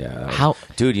 Yeah. How,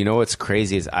 dude? You know what's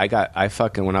crazy is I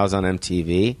fucking when I was on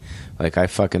MTV, like I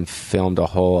fucking filmed a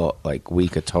whole like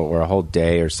week or a whole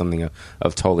day or something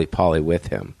of Totally Polly with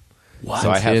him. What?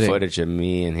 So I have Kidding. footage of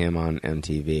me and him on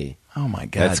MTV. Oh my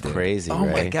god, That's dude. crazy. Oh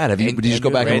my right? god, did you just go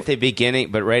back right and at the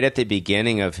beginning? But right at the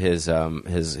beginning of his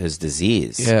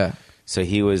disease. Yeah. So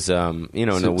he was in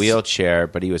a wheelchair,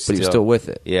 but he was still with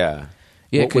it. Yeah.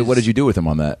 Yeah, what did you do with him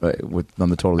on that? On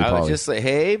the Totally I was Polly? just like,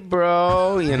 hey,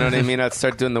 bro. You know what I mean? I'd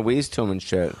start doing the wheeze to him and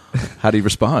shit. How did he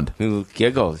respond? He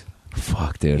giggled.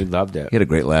 Fuck, dude. He loved it. He had a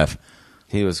great laugh.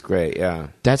 He was great, yeah.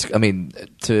 I mean,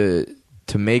 to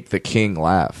make the king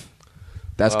laugh,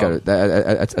 that's got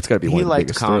to be one He of the liked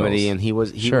biggest comedy, thrills. and he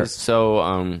was Sure. was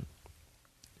so.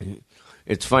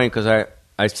 It's funny because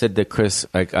I said to Chris,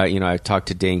 like I talked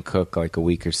to Dane Cook like a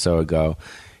week or so ago,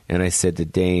 and I said to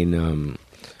Dane,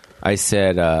 I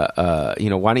said, why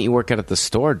don't you work out at the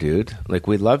store, dude? Like,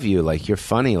 we love you. Like, you're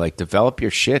funny. Like, develop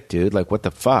your shit, dude. Like, what the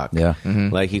fuck? Yeah. Mm-hmm.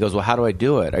 Like, he goes, well, how do I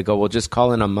do it? I go, well, just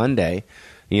call in on Monday.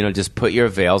 Just put your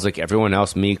veils like everyone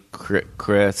else, me,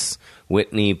 Chris,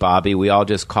 Whitney, Bobby. We all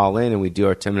just call in and we do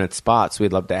our 10-minute spots.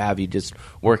 We'd love to have you just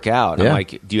work out. Yeah. I'm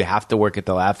like, do you have to work at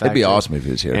the Laugh Factory? It'd be awesome if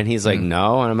he was here. And he's like,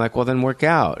 no. And I'm like, well, then work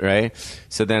out, right?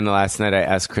 So then last night I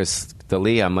asked Chris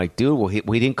D'Elia, I'm like, dude, well,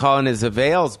 we didn't call in his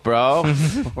avails, bro.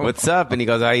 What's up? And he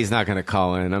goes, he's not going to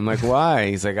call in. I'm like, why?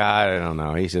 He's like, I don't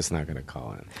know. He's just not going to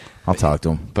call in. I'll talk to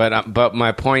him. But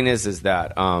my point is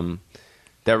that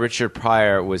that Richard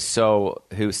Pryor was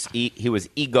he was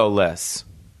egoless.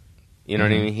 You know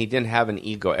what I mean? He didn't have an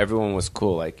ego. Everyone was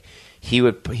cool. Like he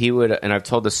would, and I've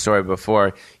told this story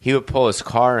before. He would pull his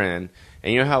car in.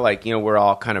 And you know how, like, we're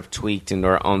all kind of tweaked into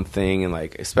our own thing. And,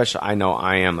 like, especially I know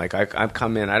I am. Like, I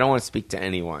come in. I don't want to speak to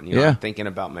anyone. Yeah. I'm thinking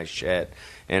about my shit.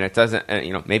 And it doesn't,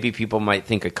 maybe people might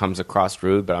think it comes across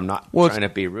rude, but I'm not trying to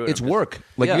be rude. It's I'm just- work.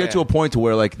 Like, Yeah. you get to a point to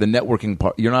where, like, the networking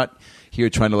part, you're not here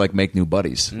trying to, like, make new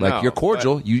buddies. No, like, you're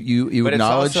cordial. but- You But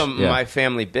acknowledge. it's also Yeah. my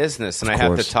family business, and Of I have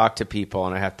course. to talk to people,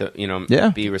 and I have to, Yeah.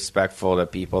 be respectful to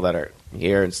people that are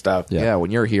here and stuff. Yeah,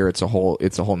 when you're here, it's a whole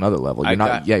nother level. You're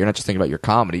not just thinking about your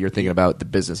comedy. You're thinking about the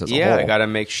business as a whole. I got to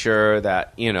make sure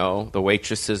that the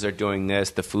waitresses are doing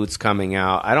this, the food's coming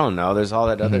out. I don't know. There's all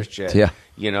that other shit. Yeah.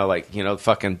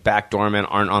 Fucking backdoormen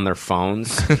aren't on their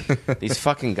phones. These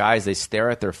fucking guys, they stare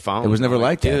at their phone. It was never I'm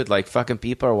like that. dude. Like fucking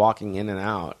people are walking in and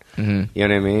out. You know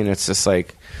what I mean? It's just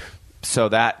like, so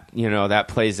that that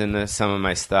plays into some of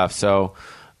my stuff. So.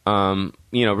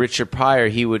 Richard Pryor,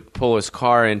 he would pull his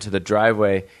car into the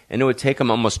driveway, and it would take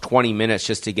him almost 20 minutes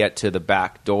just to get to the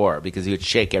back door because he would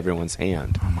shake everyone's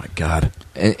hand. Oh, my God.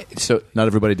 And so, Not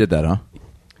everybody did that, huh?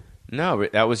 No,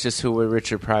 that was just who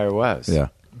Richard Pryor was. Yeah.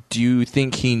 do you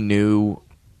think he knew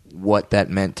what that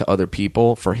meant to other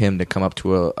people for him to come up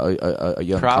to a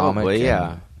young comic? Probably, and-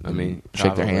 yeah. I mean,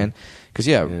 shake their probably. hand? Because,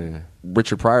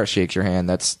 Richard Pryor shakes your hand.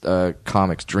 That's a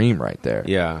comic's dream right there.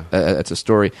 Yeah. That's a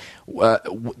story.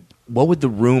 What would the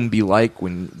room be like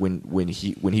when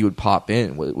he would pop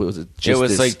in? Was it just It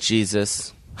was this- like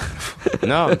Jesus.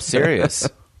 No, I'm serious.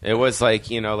 It was like,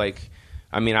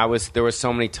 there were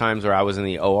so many times where I was in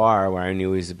the OR where I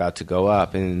knew he was about to go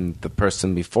up, and the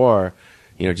person before,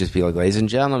 just be like, ladies and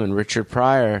gentlemen, Richard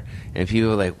Pryor, and people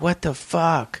were like, what the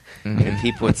fuck? And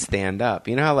people would stand up.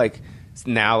 You know how like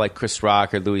now like Chris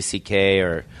Rock or Louis C.K.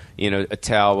 or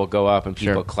Attell will go up and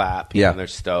people Sure. clap, Yeah. and they're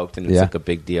stoked, and it's Yeah. like a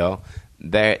big deal.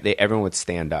 Everyone would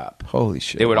stand up. Holy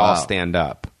shit. They would all Wow. stand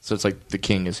up. So it's like the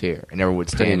king is here, and everyone would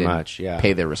Pretty stand much, and yeah.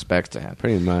 pay their respects to him.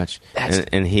 Pretty much. That's-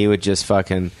 And he would just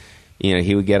fucking,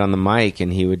 he would get on the mic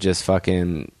and he would just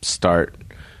fucking start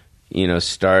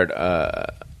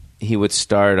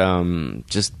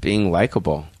just being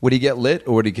likable. Would he get lit,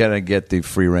 or would he kind of get the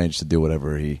free range to do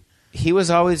whatever he... He was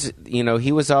always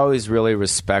really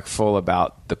respectful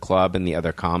about the club and the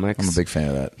other comics. I'm a big fan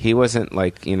of that. He wasn't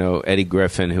like, Eddie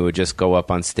Griffin, who would just go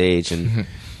up on stage and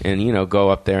go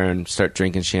up there and start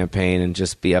drinking champagne and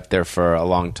just be up there for a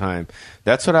long time.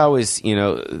 That's what I always,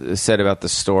 said about the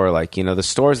store. Like, the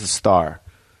store's the star.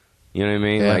 You know what I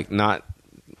mean? Yeah. Like, not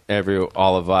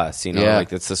all of us, Yeah.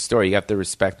 like it's the store. You have to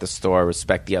respect the store,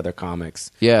 respect the other comics.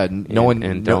 Yeah, no one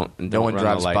don't no one run the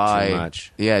drives light by. too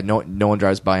much. Yeah, no one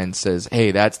drives by and says,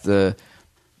 "Hey, that's the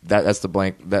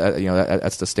blank.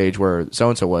 That's the stage where so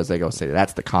and so was." They go say,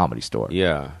 "That's the Comedy Store."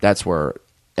 Yeah. that's where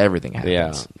everything happens.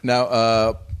 Yeah.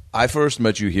 Now, I first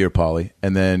met you here, Pauly,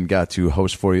 and then got to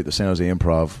host for you at the San Jose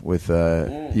Improv with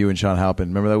you and Sean Halpin.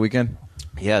 Remember that weekend?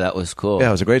 Yeah, that was cool. Yeah,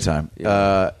 it was a great time.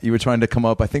 Yeah. You were trying to come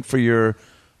up, I think, for your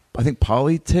I think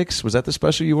Politics. Was that the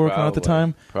special you were working on at the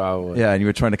time? Probably. Yeah, and you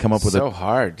were trying to come up with so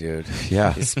hard, dude.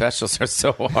 Yeah. These specials are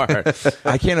so hard.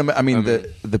 I can't imagine. I mean,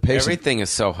 the pace. Everything is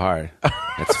so hard.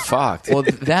 It's fucked. Well,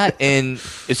 that, and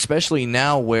especially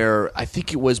now where I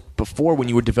think it was before when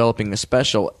you were developing a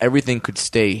special, everything could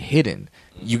stay hidden.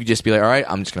 You could just be like, all right,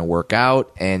 I'm just going to work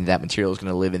out, and that material is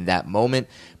going to live in that moment.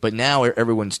 But now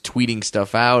everyone's tweeting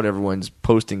stuff out, everyone's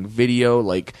posting video,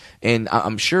 and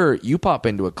I'm sure you pop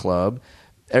into a club,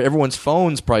 everyone's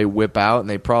phones probably whip out, and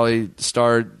they probably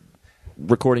start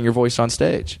recording your voice on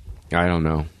stage. I don't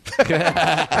know.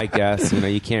 I guess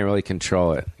you can't really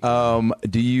control it.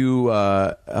 Do you?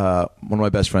 One of my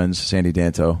best friends, Sandy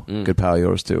Danto, good pal of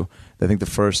yours too. I think the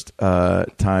first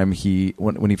time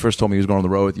when he first told me he was going on the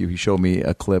road with you, he showed me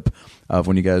a clip of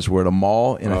when you guys were at a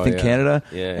mall in I think Canada,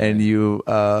 and you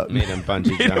made him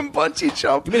bungee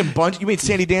jump. You made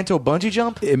Sandy Danto bungee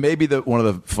jump? It may be one of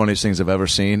the funniest things I've ever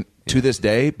seen to this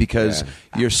day, because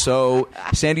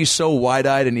Sandy's so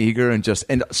wide-eyed and eager and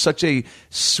such a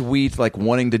sweet,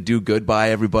 wanting to do good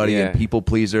by everybody and people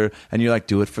pleaser, and you're like,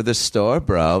 do it for the store,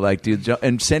 bro. Dude,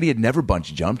 and Sandy had never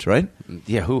bungee jumped, right?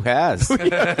 Yeah, who has?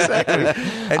 Exactly.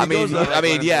 And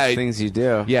things you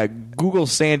do. Yeah, Google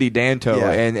Sandy Danto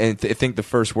and think the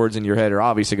first words in your head are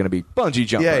obviously going to be bungee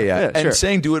jumper. Yeah, and sure.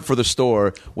 saying do it for the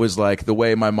store was like the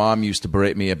way my mom used to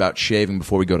berate me about shaving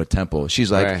before we go to temple.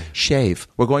 She's like, shave.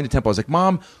 We're going to temple. I was like,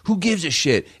 Mom, who gives a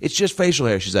shit? It's just facial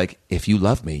hair. She's like, if you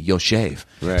love me, you'll shave.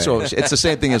 Right. So it's the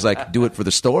same thing as do it for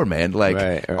the store, man. All of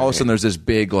a sudden there's this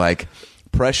big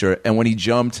pressure, and when he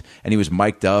jumped and he was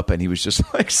mic'd up and he was just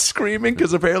screaming,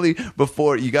 because apparently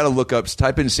before, you got to look up,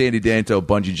 type in Sandy Danto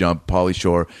bungee jump Pauly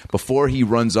Shore, before he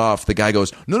runs off, the guy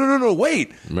goes no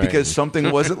wait, because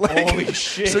something wasn't holy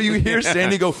shit. So you hear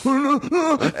Sandy go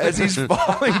as he's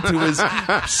falling to his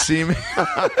semen,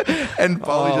 and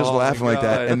Pauly's just laughing like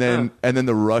that, and then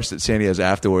the rush that Sandy has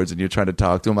afterwards, and you're trying to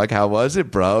talk to him how was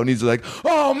it, bro? And he's like,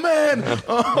 oh man,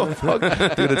 oh fuck,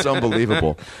 dude, it's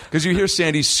unbelievable, because you hear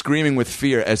Sandy screaming with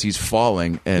fear as he's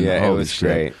falling, and it was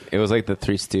great. It was like the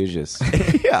Three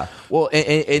Stooges. Yeah. Well,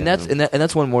 and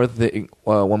that's one more thing.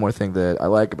 One more thing that I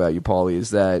like about you, Pauly,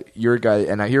 is that you're a guy,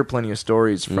 and I hear plenty of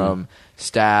stories from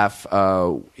staff.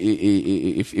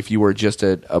 If you were just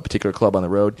at a particular club on the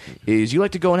road, is you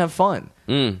like to go and have fun.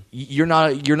 You're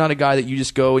not a guy that you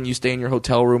just go and you stay in your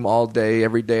hotel room all day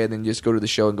every day and then just go to the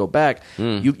show and go back.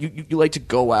 You like to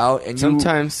go out and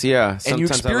sometimes and you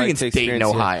experience Dayton,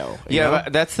 Ohio. Yeah,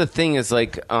 but that's the thing is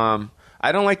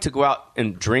I don't like to go out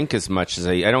and drink as much as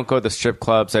I don't go to the strip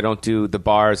clubs. I don't do the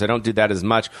bars. I don't do that as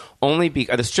much. Only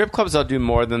because the strip clubs I'll do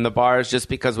more than the bars, just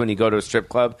because when you go to a strip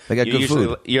club, they got good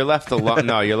food. You're left alone.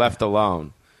 No, you're left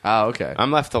alone. Oh, okay.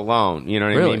 I'm left alone. You know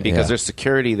what I mean? Because there's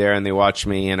security there, and they watch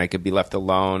me, and I could be left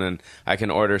alone, and I can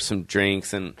order some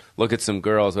drinks and look at some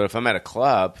girls. But if I'm at a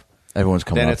club, everyone's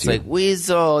coming. Then it's like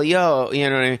Weasel, yo, you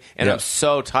know what I mean? And I'm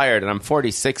so tired, and I'm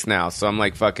 46 now, so I'm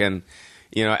like fucking,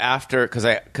 after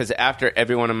because after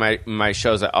every one of my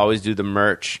shows, I always do the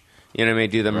merch. You know what I mean?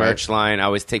 Do the merch line. I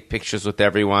always take pictures with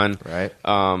everyone. Right.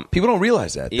 People don't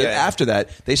realize that. Yeah. After that,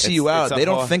 they see you out. They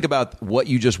don't think about what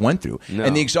you just went through. No.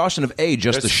 And the exhaustion of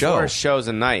just the show. There's 4 shows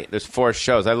a night. There's 4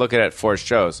 shows. I look at it 4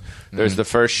 shows. There's the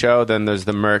first show, then there's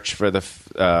the merch for the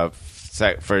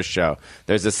first show.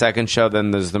 There's the second show,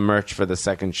 then there's the merch for the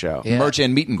second show. Yeah. Merch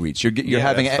and meet and greets. You're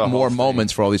having more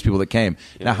moments for all these people that came.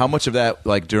 Yeah. Now, how much of that,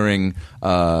 during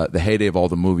the heyday of all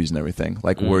the movies and everything,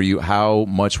 how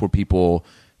much were people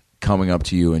coming up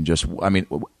to you and just,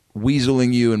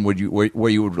 weaseling you, and where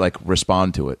you would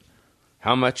respond to it?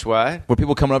 How much what? Were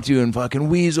people coming up to you and fucking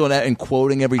weasel and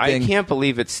quoting everything? I can't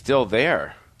believe it's still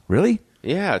there. Really?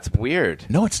 Yeah, it's weird.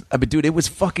 No, it's but dude, it was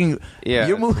fucking. Yeah,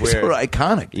 your movies were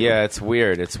iconic. Dude. Yeah, it's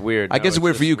weird. It's weird. I guess it's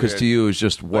weird for you because to you it's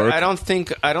just work. But I don't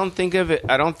think of it.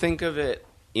 I don't think of it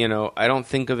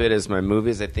as my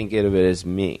movies. I think of it as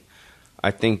me. I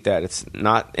think that it's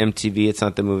not MTV, it's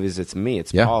not the movies, it's me,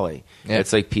 it's Pauly. Yeah.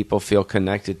 It's like people feel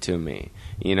connected to me.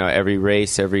 Every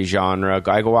race, every genre.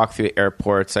 I go walk through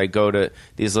airports, I go to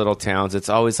these little towns, it's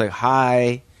always like,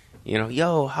 hi,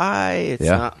 yo, hi. It's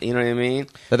not, you know what I mean?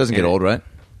 That doesn't get old, right?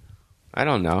 I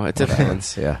don't know. It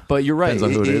depends. Yeah. But you're right.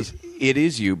 Depends on who it is. It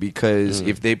is you, because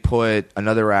if they put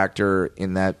another actor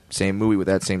in that same movie with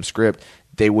that same script,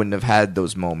 they wouldn't have had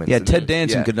those moments. Yeah, Ted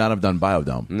Danson could not have done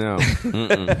Biodome. No.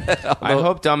 I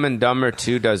hope Dumb and Dumber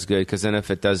 2 does good, because then if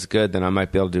it does good, then I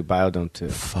might be able to do Biodome 2.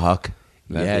 Fuck.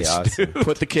 That'd be awesome.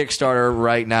 Put the Kickstarter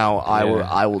right now.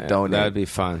 I will donate. That'd be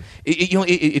fun.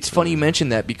 It's funny you mention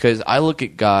that, because I look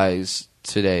at guys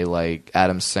today like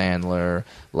Adam Sandler,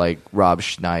 like Rob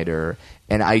Schneider,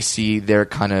 and I see their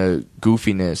kind of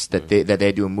goofiness that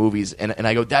they do in movies, and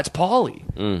I go, that's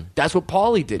Pauly. That's what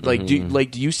Pauly did. Like,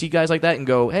 do you see guys like that and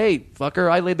go, hey, fucker,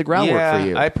 I laid the groundwork for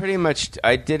you?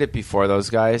 I did it before those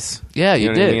guys. Yeah, you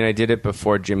know did. What I mean, I did it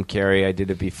before Jim Carrey. I did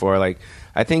it before, like,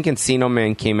 I think Encino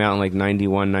Man came out in like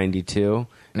 91, 92.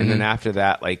 And then after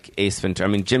that, like Ace Ventura.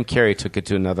 I mean, Jim Carrey took it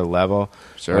to another level.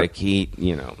 Sure. Like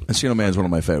Encino Man is one of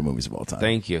my favorite movies of all time.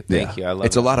 Thank you. I love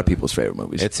it's a lot of people's favorite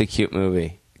movies. It's a cute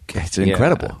movie. It's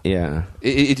incredible. Yeah.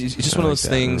 It's just one of those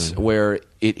things where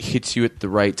it hits you at the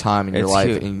right time in your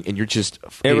life, and you're just.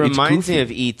 It reminds me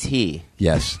of E.T.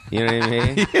 Yes. You know what I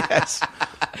mean? Yes.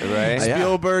 Right?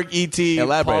 Spielberg, E.T.,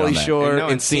 Elaborate Pauly Shore,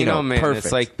 Encino Man. Perfect.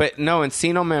 It's like, but no,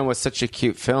 Encino Man was such a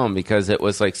cute film because it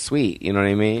was like sweet. You know what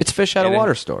I mean? It's fish out of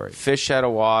water story. Fish out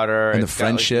of water, And the It's got,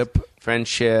 like,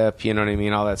 friendship. You know what I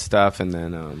mean? All that stuff, and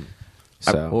then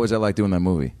What was that like doing that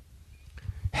movie?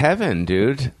 heaven,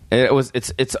 dude.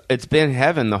 It's been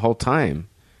heaven the whole time.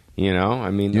 You know,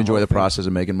 I mean, Do you enjoy the process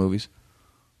of making movies?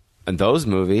 And those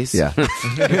movies, Yeah.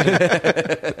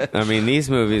 I mean, these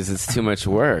movies, it's too much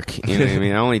work. You know what I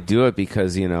mean? I only do it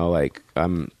because, you know, like,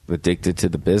 I'm addicted to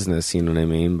the business. You know what I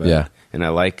mean? But, Yeah. And I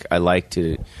like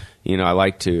to, you know, I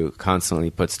like to constantly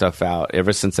put stuff out.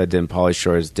 Ever since I did Pauly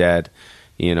Shore is Dead,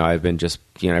 you know, I've been just,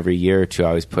 you know, every year or two, I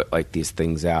always put like these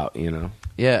things out. You know.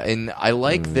 Yeah, and I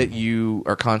like that you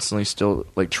are constantly still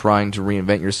like trying to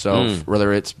reinvent yourself,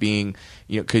 whether it's being,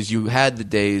 you know, because you had the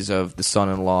days of The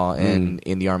Son-in-Law and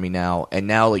In the Army Now, and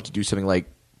now like to do something like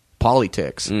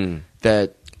Politics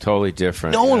that Totally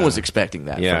different. no one was expecting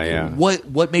that. Yeah, from you. yeah.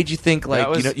 What made you think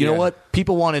like you know what,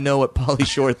 people want to know what Pauly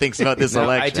Shore thinks about this No,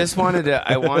 election? I just wanted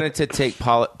to. I wanted to take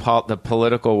the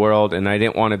political world, and I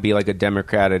didn't want to be like a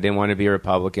Democrat. I didn't want to be a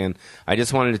Republican. I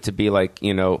just wanted it to be like,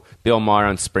 you know, Bill Maher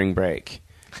on Spring Break.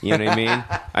 You know what I mean?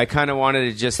 I kind of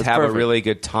wanted to just have perfect. a really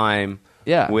good time.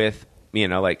 Yeah. With, you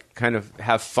know, like kind of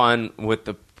have fun with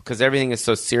because everything is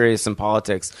so serious in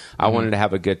politics. I wanted to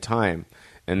have a good time.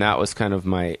 And that was kind of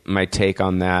my take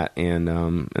on that, and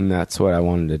that's what I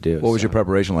wanted to do. What was your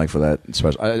preparation like for that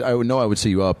special? I would know I would see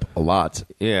you up a lot.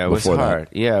 Yeah, it was hard.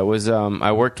 Yeah, it was.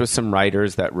 I worked with some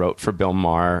writers that wrote for Bill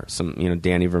Maher, some, you know,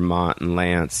 Danny Vermont and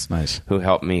Lance, who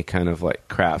helped me kind of like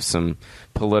craft some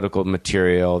political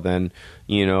material. Then,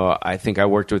 you know, I think I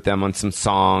worked with them on some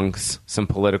songs, some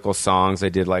political songs. I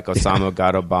did like Osama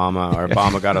Got Obama or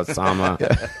Obama Got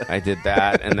Osama. I did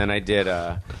that, and then I did,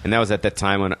 and that was at that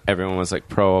time when everyone was like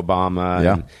pro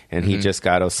Obama, and he just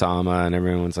got Osama, and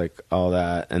everyone's like all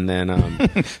that, and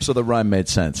then so the rhyme made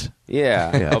sense.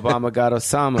 Yeah, Obama got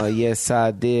Osama. Yes,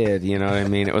 I did. You know what I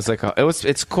mean? It was like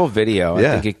it's a cool video.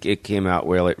 Yeah. I think it came out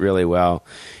really well.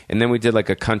 And then we did like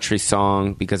a country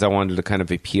song because I wanted to kind of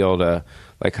appeal to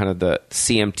like kind of the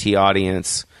CMT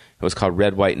audience. It was called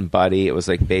Red, White, and Buddy. It was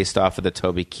like based off of the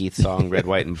Toby Keith song Red,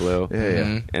 White, and Blue.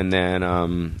 And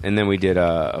then we did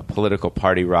a political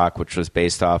party rock, which was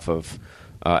based off of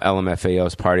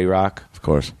LMFAO's Party Rock. Of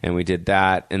course. And we did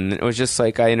that. And it was just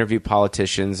like I interviewed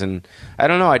politicians. And I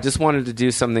don't know, I just wanted to do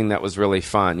something that was really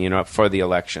fun, you know, for the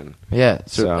election. Yeah.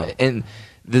 So and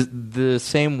the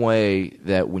same way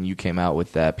that when you came out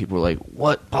with that, people were like,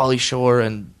 what, Pauly Shore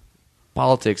and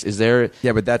politics? Is there...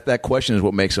 Yeah, but that question is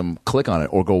what makes them click on it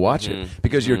or go watch it.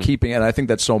 Because you're keeping it. And I think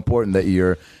that's so important that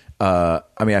you're... I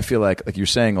mean, I feel like you're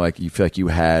saying, like, you feel like you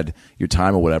had your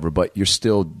time or whatever, but you're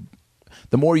still...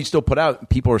 The more you still put out,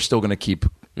 people are still going to keep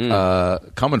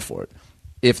coming for it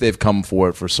if they've come for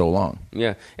it for so long.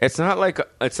 Yeah, it's not like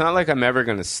I'm ever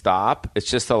going to stop. It's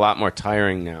just a lot more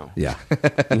tiring now. Yeah.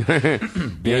 You know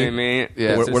what I mean?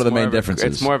 Yeah. What are the main differences?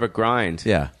 It's more of a grind.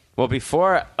 Yeah. Well,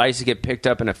 before I used to get picked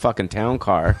up in a fucking town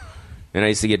car. And I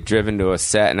used to get driven to a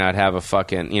set, and I'd have a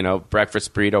fucking, you know,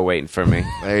 breakfast burrito waiting for me.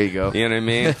 There you go. You know what I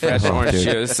mean? Fresh orange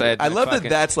juice. I love that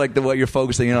that's like what you're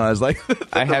focusing on. Is like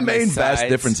I the had main my vast sides.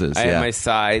 differences. I had my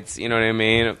sides. You know what I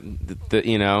mean?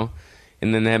 You know,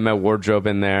 and then they had my wardrobe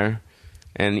in there,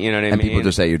 and you know what I mean. And people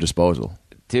just at your disposal.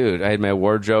 Dude, I had my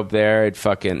wardrobe there. I'd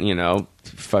fucking, you know,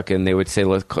 they would say,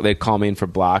 they'd call me in for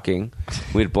blocking.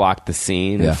 We'd block the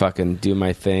scene and fucking do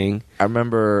my thing. I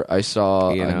remember I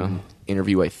saw an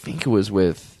interview, I think it was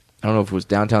with, I don't know if it was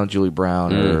Downtown Julie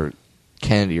Brown or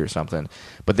Kennedy or something,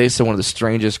 but they said one of the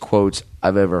strangest quotes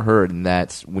I've ever heard, and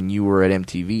that's when you were at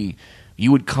MTV,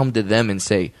 you would come to them and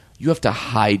say, you have to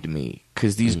hide me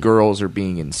because these girls are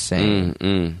being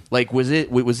insane. Like, was it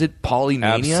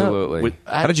Polymania? Absolutely.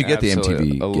 How did you get the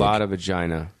Absolutely. MTV A gig? lot of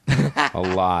vagina. A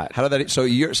lot. How did that? So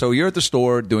you're at the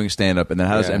store doing stand up, and then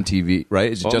how does MTV?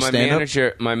 Right? Is it just stand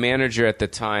up? My manager at the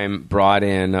time brought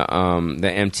in the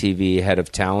MTV head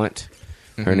of talent.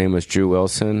 Her name was Drew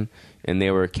Wilson, and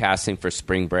they were casting for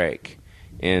Spring Break.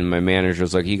 And my manager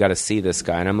was like, "You got to see this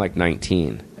guy," and I'm like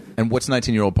 19. And what's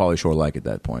 19-year-old Pauly Shore like at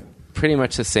that point? Pretty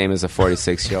much the same as a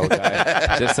 46-year-old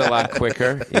guy, just a lot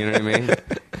quicker. You know what I mean?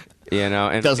 You know,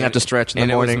 and doesn't have to stretch in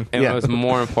the morning. It was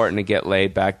more important to get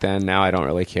laid back then. Now I don't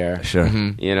really care. Sure.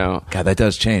 You know, God, that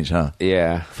does change, huh?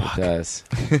 yeah, it does.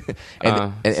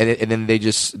 And then they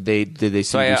did they see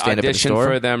So I you stand up at the auditioned store?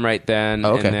 for them right then,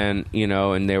 Oh, okay. and then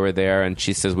and they were there, and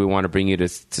she says, "We want to bring you to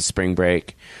spring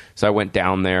break." So I went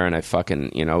down there, and I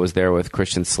fucking was there with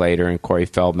Christian Slater and Corey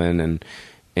Feldman and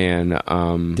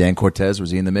Dan Cortez,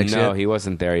 was he in the mix yet? no, he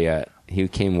wasn't there yet. He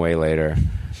came way later.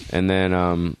 And then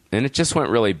and it just went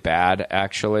really bad,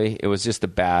 actually. It was just a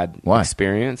bad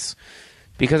experience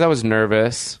because I was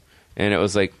nervous, and it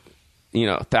was like,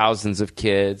 thousands of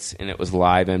kids, and it was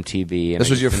live MTV. And This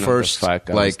was your first, I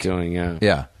was doing,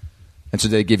 Yeah. And so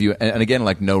they give you, and again,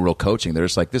 like no real coaching. They're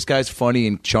just like, this guy's funny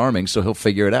and charming, so he'll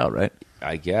figure it out, right?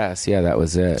 I guess, yeah, that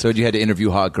was it. So you had to interview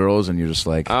hot girls, and you're just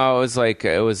like, Oh, it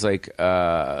was like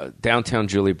Downtown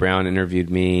Julie Brown interviewed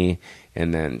me,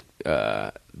 and then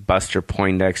Buster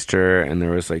Poindexter, and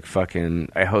there was like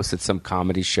I hosted some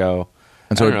comedy show.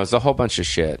 And so I don't know, it was a whole bunch of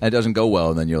shit. and it doesn't go well,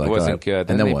 and then you're like, It wasn't all right. good.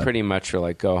 And then they what? pretty much were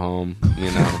like, go home,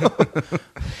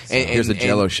 Here's the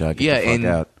Jell-O shot. Get the fuck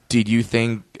out. Did you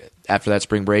think after that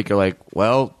spring break, you're like,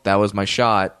 well, that was my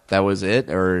shot, that was it?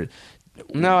 Or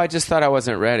No, I just thought I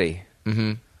wasn't ready.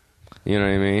 Mm-hmm. You know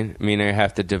what I mean? I mean, I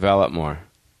have to develop more.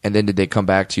 and then did they come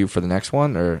back to you for the next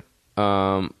one? Or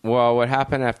Well, what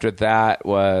happened after that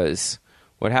was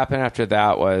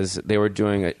they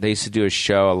used to do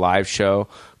a live show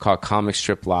called Comic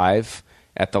Strip Live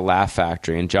at the Laugh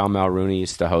Factory, and John Mulrooney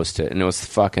used to host it, and it was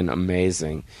fucking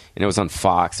amazing. And it was on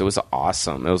Fox. It was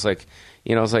awesome. It was like,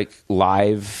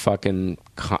 live fucking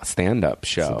stand-up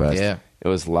show. best. yeah, It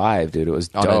was live, dude. It was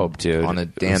On a- dope, dude. on a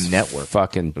It damn was network.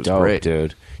 Fucking was dope, great.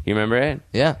 dude. You remember it?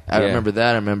 yeah, I Yeah. remember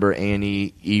that. I remember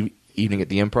A&E Evening at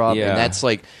the Improv, Yeah. and that's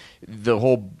like the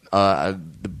whole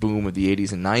the boom of the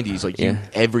 80s and 90s. Like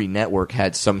every network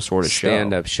had some sort of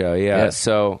Stand-up show, yeah.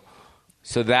 So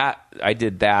that I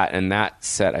did that, and that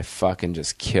set I fucking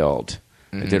just killed.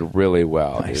 I did really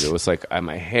well, dude. It was like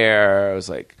my hair.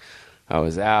 I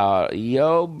was out,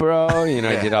 yo, bro.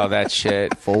 I did all that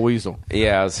shit. Full weasel.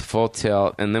 Yeah, I was full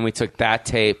tilt, and then we took that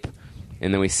tape,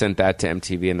 and then we sent that to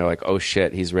MTV, and they're like, "Oh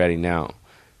shit, he's ready now."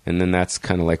 And then that's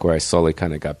kind of like where I slowly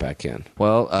kind of got back in.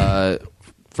 Well,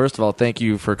 first of all, thank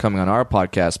you for coming on our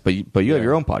podcast, but you have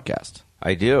your own podcast.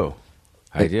 I do.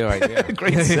 Great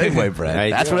segue,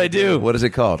 Brad. That's what I do. What is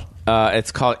it called?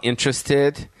 It's called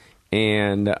Interested,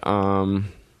 and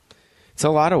it's a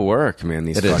lot of work, man.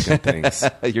 These fucking things.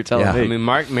 You're telling Yeah. me. I mean,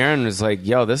 Mark Maron was like,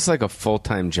 "Yo, this is like a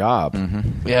full-time job.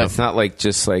 Yeah. It's not like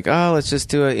just like, oh, let's just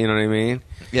do it." You know what I mean?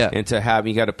 Yeah. And to have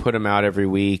you got to put them out every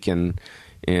week and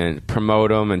promote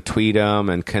them and tweet them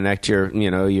and connect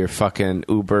your fucking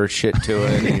Uber shit to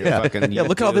it. And your fucking Yeah,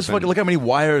 look at all this YouTube and- fucking. Look how many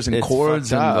wires and It's cords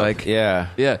fucked and up. like. yeah.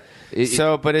 Yeah.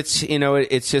 But it's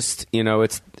it's just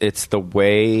it's the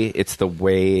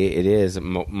way it is.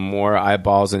 More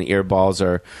eyeballs and earballs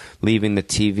are leaving the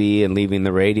TV and leaving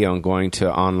the radio and going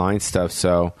to online stuff.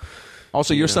 So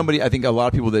Also, you're somebody. I think a lot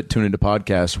of people that tune into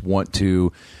podcasts want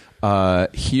to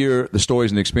hear the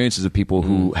stories and experiences of people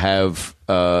who have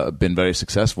been very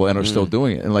successful and are still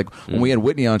doing it. And like when we had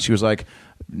Whitney on, she was like,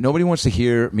 "Nobody wants to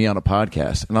hear me on a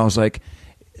podcast," and I was like,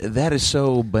 "That is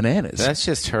so bananas." that's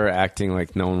just her acting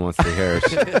like no one wants to hear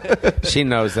her. She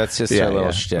knows that's just her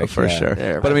little shtick. for sure.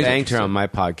 Yeah, But I mean, thanked her on my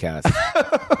podcast.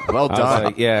 well I was done.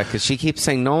 like, yeah, because she keeps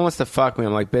saying no one wants to fuck me.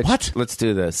 I'm like, bitch, What? let's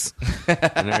do this.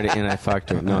 And I fucked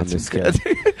her. No, I'm just kidding.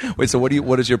 Wait, so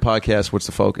what is your podcast? What's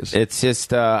the focus? It's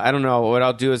just I don't know. What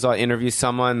I'll do is I'll interview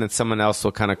someone, then someone else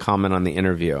will kind of comment on the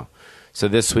interview. So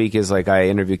this week is like I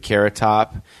interviewed Carrot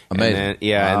Top. Amazing. And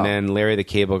then, and then Larry the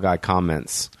Cable Guy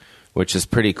comments, which is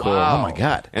pretty cool. Wow. Oh my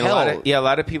God. And a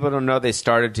lot of people don't know they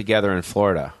started together in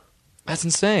Florida. That's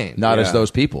insane. Not as Yeah.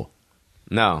 those people.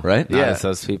 No, Right? Not Yeah. as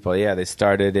those people. Yeah, they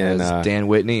started in As Dan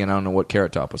Whitney, and I don't know what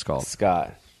Carrot Top was called.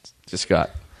 Scott. Just Scott.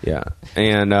 Yeah,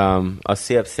 and I'll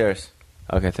see you upstairs.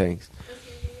 Okay, thanks.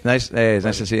 Nice. Hey, it's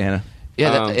nice to see you, Hannah.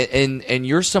 Yeah, and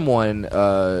you're someone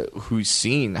who's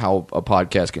seen how a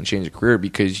podcast can change a career,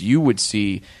 because you would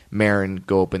see Maron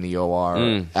go up in the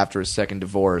OR after his second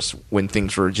divorce when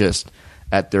things were just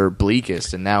at their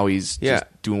bleakest, and now he's just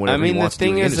doing whatever he wants to do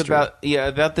in the industry.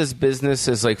 about this business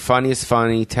is like funny is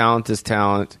funny, talent is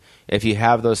talent. If you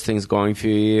have those things going for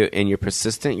you and you're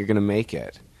persistent, you're going to make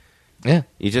it. Yeah.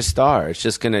 You just are. It's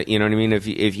just gonna, you know what I mean. If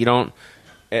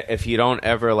you don't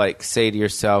ever like say to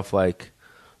yourself like,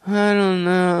 I don't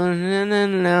know.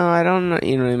 No, I don't know.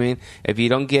 You know what I mean? If you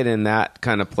don't get in that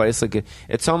kind of place, like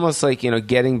it's almost like,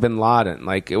 getting Bin Laden.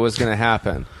 Like it was going to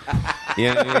happen. You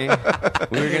know what I mean?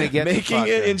 We were going to get making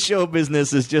it in show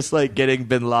business is just like getting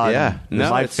Bin Laden. Yeah,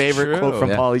 no, my favorite quote from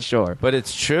Pauly Shore. But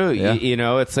it's true. Yeah.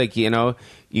 It's like like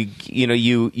for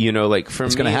me,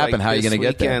 it's going to happen. Like, how are you going to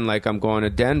get there? Like I'm going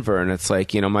to Denver, and it's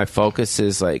like my focus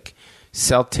is like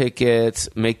sell tickets,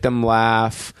 make them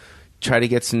laugh. Try to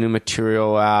get some new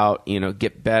material out,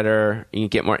 get better,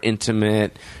 get more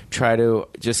intimate, try to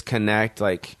just connect.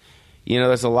 Like,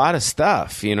 there's a lot of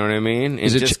stuff, you know what I mean? And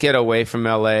just get away from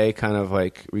LA, kind of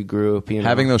like regroup,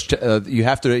 Having those, you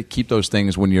have to keep those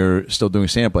things when you're still doing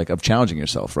stand-up, like of challenging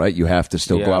yourself, right? You have to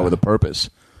still go out with a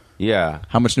purpose. Yeah.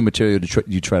 How much new material do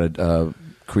you try to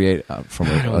create from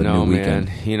a new weekend?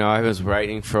 Man. I was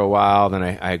writing for a while, then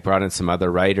I brought in some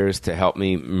other writers to help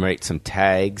me write some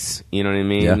tags, you know what I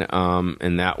mean? Yeah.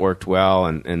 And that worked well,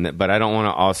 but I don't want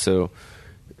to also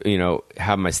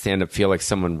have my stand-up feel like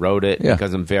someone wrote it,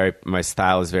 because my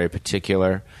style is very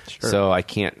particular. Sure. So I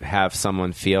can't have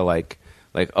someone feel like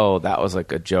oh, that was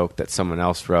like a joke that someone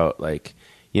else wrote. Like,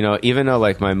 even though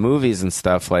like my movies and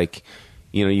stuff, like,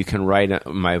 you can write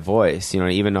my voice,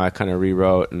 even though I kind of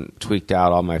rewrote and tweaked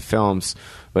out all my films,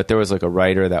 but there was like a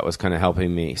writer that was kind of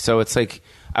helping me. So it's like,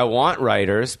 I want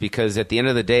writers, because at the end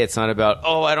of the day, it's not about,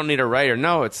 oh, I don't need a writer.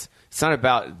 No, it's not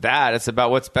about that. It's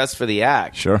about what's best for the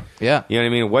act. Sure. Yeah. You know what I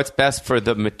mean? What's best for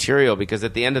the material, because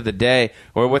at the end of the day,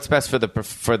 or what's best for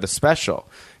the special.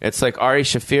 It's like Ari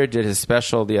Shaffir did his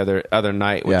special the other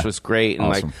night, which was great. And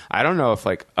awesome. like, I don't know if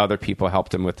like other people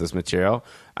helped him with this material.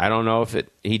 I don't know if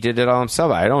he did it all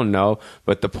himself. I don't know.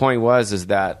 But the point is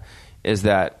that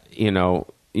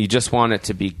you just want it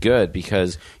to be good,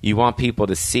 because you want people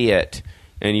to see it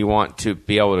and you want to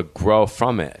be able to grow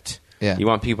from it. Yeah. You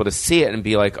want people to see it and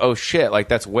be like, oh shit, like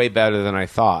that's way better than I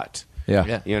thought.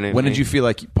 Yeah. You know what I when mean? did you feel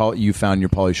like you found your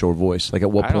Pauly Shore voice? Like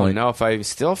at what point? I don't know if I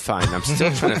still find. I'm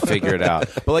still trying to figure it out.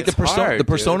 But like it's the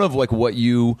persona of like what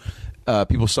you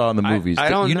people saw in the movies. I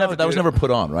don't know. That was never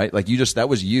put on, right? Like that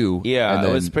was you. Yeah, and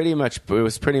then, it was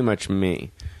pretty much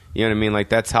me. You know what I mean? Like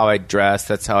that's how I dressed,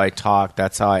 that's how I talked,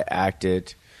 that's how I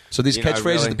acted. So these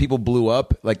catchphrases that people blew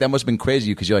up, like that must have been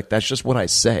crazy, because you're like, that's just what I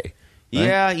say. Right?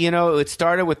 Yeah, it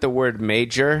started with the word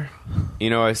major.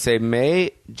 I say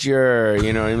major,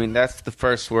 you know what I mean? That's the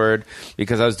first word,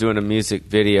 because I was doing a music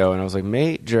video and I was like,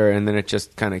 major, and then it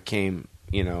just kind of came,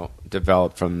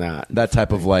 developed from that. That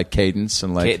type of like cadence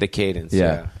and like... the cadence,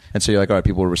 yeah. yeah. And so you're like, all right,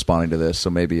 people were responding to this, so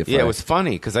maybe if it was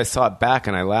funny, because I saw it back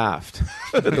and I laughed.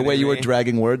 The way you were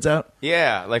dragging words out?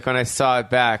 Yeah, like when I saw it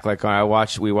back, like when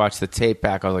we watched the tape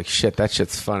back, I was like, shit, that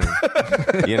shit's funny.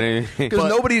 You know what I mean?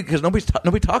 Because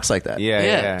nobody talks like that.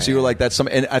 Yeah. So you were like, that's some,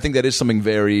 and I think that is something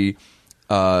very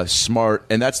smart,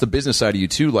 and that's the business side of you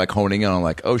too, like honing in on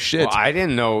like, oh shit. Well, I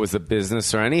didn't know it was a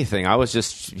business or anything. I was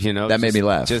just, that made me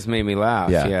laugh. Just made me laugh.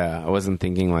 Yeah. I wasn't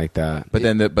thinking like that. But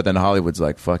then Hollywood's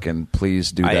like, fucking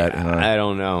please do that. I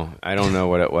don't know. I don't know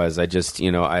what it was. I just,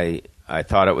 I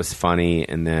thought it was funny,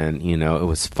 and then, it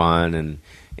was fun, and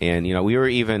we were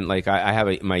even like, I have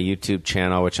my YouTube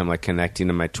channel, which I'm like connecting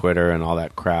to my Twitter and all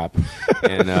that crap.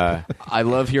 And I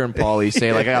love hearing Pauly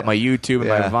say like, I got my YouTube and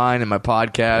my Vine and my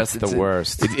podcast. It's the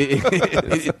worst.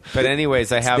 But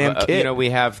anyways, I have we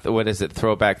have what is it,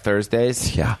 Throwback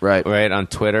Thursdays? Yeah, right on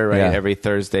Twitter, right? Yeah. Every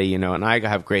Thursday, and I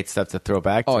have great stuff to throw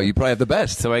back to. Oh, you probably have the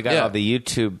best. So I got all the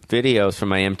YouTube videos from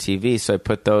my MTV. So I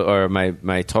put those, or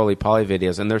my Totally Pauly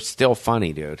videos, and they're still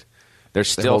funny, dude. They're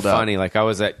still funny. Like I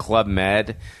was at Club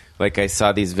Med, like I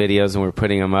saw these videos and we're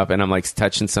putting them up, and I'm like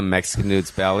touching some Mexican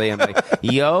dude's belly. I'm like,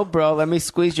 yo, bro, let me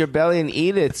squeeze your belly and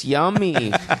eat it. It's yummy.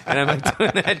 And I'm like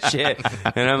doing that shit,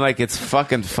 and I'm like, it's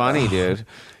fucking funny, dude.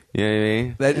 You know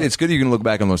what I mean? It's good you can look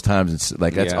back on those times. It's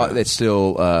like that's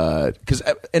still because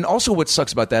and also what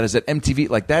sucks about that is that MTV,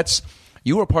 like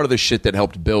you were part of the shit that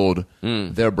helped build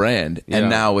their brand, and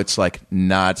now it's like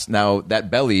now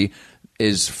that belly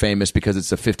is famous because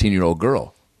it's a 15-year-old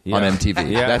girl on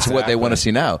MTV. Yeah, that's what they want to see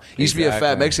now. It used to be a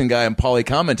fat Mexican guy and Pauly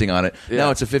commenting on it. Yeah.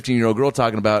 Now it's a 15-year-old girl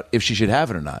talking about if she should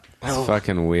have it or not. It's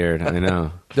fucking weird. I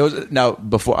know. Now,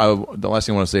 the last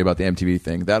thing I want to say about the MTV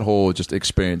thing, that whole just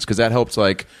experience, because that helped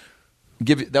like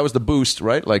that was the boost,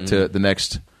 right? Like to the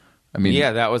next. I mean,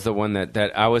 yeah, that was the one that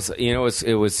I was. It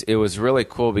was really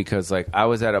cool, because like I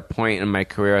was at a point in my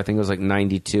career, I think it was like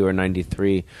 92 or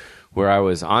 93, where I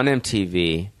was on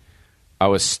MTV. I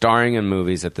was starring in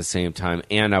movies at the same time,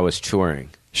 and I was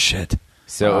touring. Shit.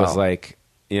 So it was like,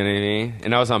 you know what I mean?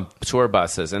 And I was on tour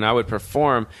buses, and I would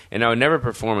perform, and I would never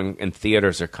perform in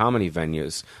theaters or comedy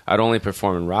venues. I'd only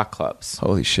perform in rock clubs.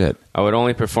 Holy shit. I would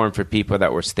only perform for people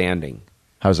that were standing.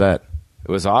 How's that?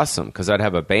 It was awesome because I'd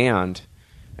have a band,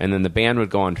 and then the band would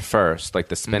go on first, like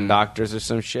the Spin Doctors or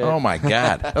some shit. Oh my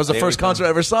god, that was the first concert I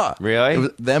ever saw. Really? It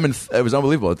was them, and it was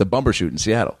unbelievable at the Bumbershoot in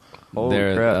Seattle.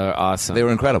 They're awesome. They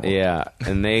were incredible. Yeah,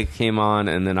 and they came on,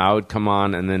 and then I would come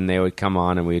on, and then they would come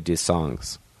on, and we'd do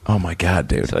songs. Oh my god,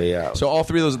 dude! So yeah, so all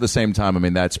three of those at the same time. I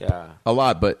mean, that's a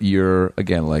lot, but you're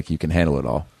again like you can handle it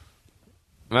all.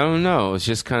 I don't know. It was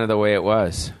just kind of the way it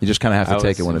was. You just kind of have to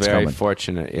take it when it's coming. Very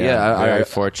fortunate. Yeah, very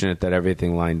fortunate that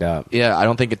everything lined up. Yeah, I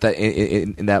don't think at that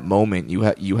in that moment you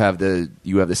have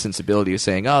the sensibility of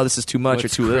saying, "Oh, this is too much or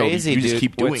too little." You just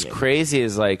keep doing it. What's crazy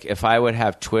is like if I would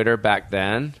have Twitter back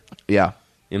then. Yeah.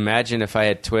 Imagine if I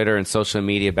had Twitter and social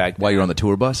media back then. While you're on the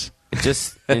tour bus.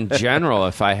 Just in general,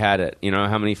 if I had it,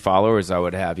 how many followers I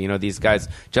would have. These guys,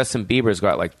 Justin Bieber's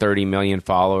got like 30 million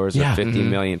followers or 50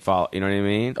 million followers. You know what I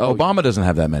mean? Obama doesn't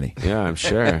have that many. Yeah, I'm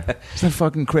sure. Isn't that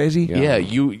fucking crazy? Yeah,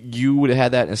 you would have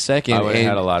had that in a second. I would have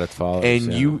had a lot of followers.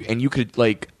 And you could,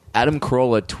 like, Adam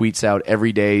Carolla tweets out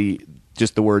every day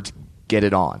just the words "get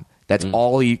it on." That's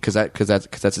all he, because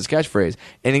that's his catchphrase,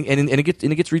 and it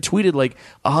gets retweeted like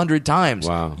 100 times.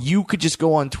 Wow! You could just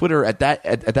go on Twitter at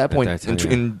that point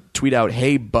and tweet out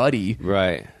 "Hey buddy,"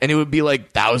 right? And it would be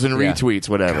like 1,000 retweets,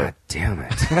 whatever. God damn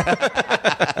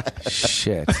it!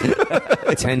 Shit!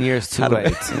 10 years too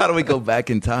late. How do we go back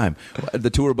in time? The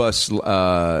tour bus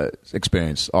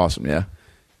experience, awesome. Yeah.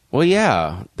 Well,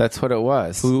 yeah, that's what it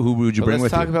was. Who would you bring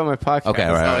with you? Let's talk about my podcast. Okay,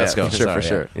 all right, let's go. For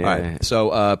sure. Yeah. All right. So,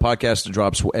 podcast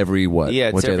drops every what? Yeah,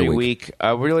 it's what day every of the week? week.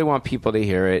 I really want people to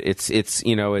hear it. It's get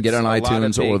on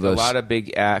iTunes a or the a lot of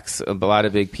big acts, a lot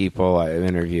of big people I've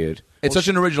interviewed. It's such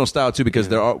an original style too because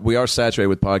we are saturated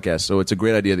with podcasts. So it's a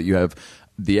great idea that you have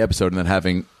the episode and then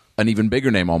having an even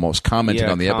bigger name almost commenting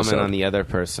on the episode. Comment on the other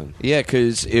person. Yeah,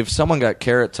 because if someone got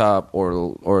Carrot Top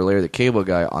or Larry the Cable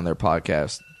Guy on their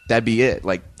podcast, that'd be it.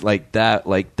 Like that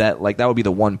would be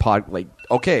the one pod. Like,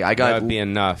 okay, I got that would be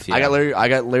enough. Yeah. I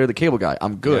got Larry the Cable Guy.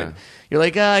 I'm good. Yeah. You're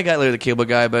like, I got Larry the Cable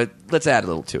Guy, but let's add a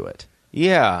little to it.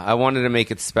 Yeah, I wanted to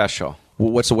make it special.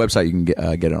 Well, what's the website you can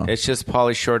get it on? It's just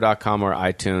paulyshore.com or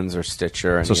iTunes or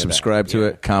Stitcher. So subscribe to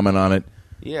it, comment on it.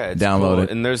 Yeah, it's download cool.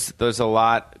 it. And there's a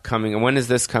lot coming. When is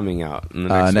this coming out? In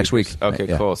the next week. Okay,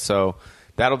 yeah. Cool. So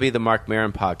that'll be the Marc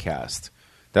Maron podcast.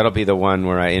 That'll be the one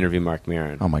where I interview Marc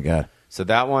Maron. Oh my god. So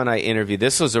that one I interviewed.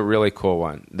 This was a really cool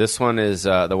one. This one is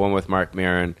the one with Marc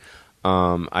Maron.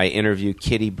 I interview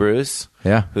Kitty Bruce,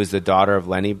 who's the daughter of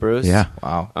Lenny Bruce. Yeah,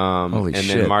 wow. Holy and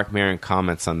shit. then Marc Maron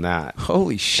comments on that.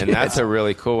 Holy shit. And that's a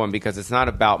really cool one because it's not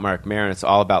about Marc Maron. It's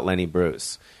all about Lenny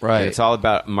Bruce. Right. And it's all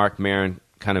about Marc Maron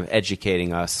kind of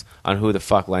educating us on who the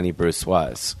fuck Lenny Bruce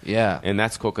was. Yeah. And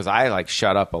that's cool because I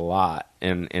shut up a lot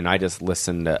and I just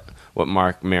listened to what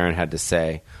Marc Maron had to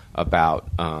say about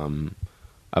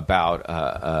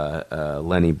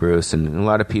Lenny Bruce, and a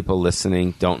lot of people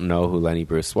listening don't know who Lenny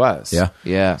Bruce was.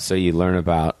 Yeah. So you learn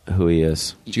about who he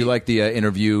is. Do you like the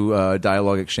interview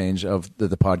dialogue exchange of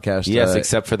the podcast? Yes,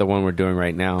 except for the one we're doing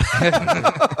right now.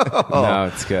 No,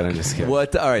 it's good. I'm just kidding.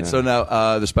 What? All right. So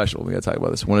now the special. We got to talk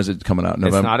about this. When is it coming out?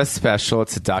 November? It's not a special.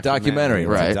 It's a documentary.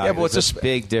 Right. Yeah, but it's a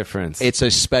big difference. It's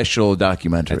a special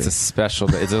documentary. It's a special.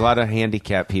 There's a lot of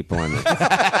handicapped people in it.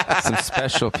 Some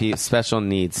special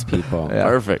needs people. Yeah.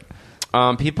 Perfect.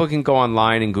 People can go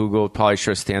online and Google Pauly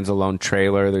Shore Stands Alone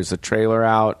trailer. There's a trailer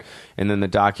out, and then the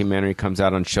documentary comes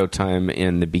out on Showtime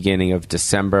in the beginning of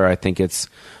December. I think it's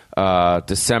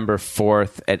December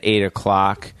 4th at 8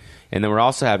 o'clock. And then we're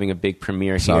also having a big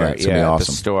premiere here at the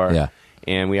store. Yeah.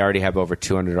 And we already have over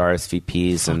 200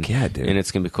 RSVPs. Fuck yeah, dude. And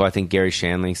it's going to be cool. I think Gary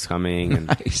Shandling's coming. And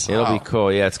nice. It'll be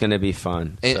cool. Yeah, it's going to be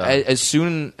fun. And as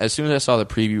soon as I saw the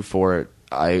preview for it,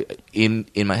 in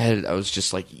my head I was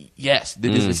just like, yes,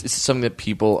 this is something that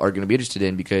people are going to be interested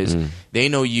in because they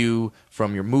know you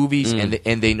from your movies and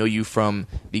they know you from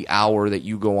the hour that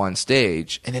you go on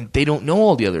stage, and then they don't know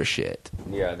all the other shit.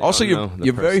 Yeah. Also, you're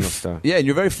very and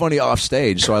you're very funny off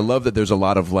stage. So I love that there's a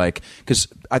lot of because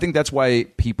I think that's why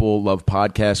people love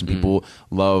podcasts and people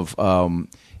love.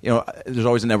 There's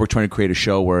always a network trying to create a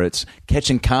show where it's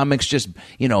catching comics just,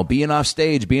 being off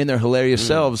stage, being their hilarious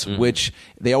selves, which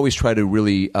they always try to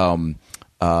really,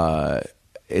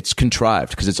 it's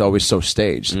contrived because it's always so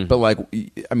staged. But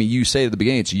you say at the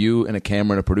beginning, it's you and a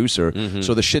camera and a producer.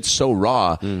 So the shit's so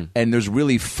raw and there's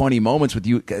really funny moments with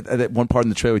you at one part in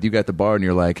the trailer with you at the bar and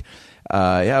you're like,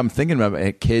 I'm thinking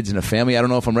about kids and a family. I don't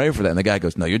know if I'm ready for that. And the guy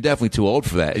goes, no, you're definitely too old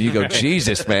for that. And you go,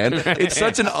 Jesus, man. It's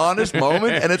such an honest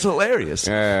moment, and it's hilarious.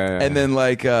 And then,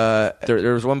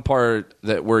 there was one part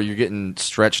where you're getting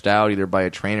stretched out either by a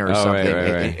trainer or something,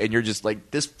 right. And you're just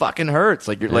like, this fucking hurts.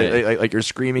 Like you're like you're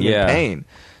screaming in pain.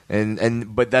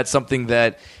 But that's something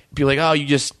that people are like, oh,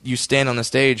 you stand on the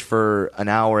stage for an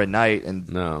hour a night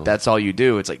and that's all you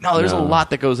do. It's like, no, there's a lot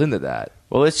that goes into that.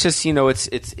 Well, it's just, it's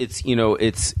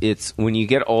when you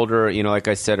get older, like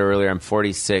I said earlier, I'm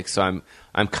 46, so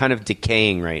I'm kind of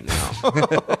decaying right now.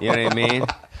 You know what I mean?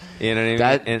 You know what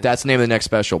I mean? That's the name of the next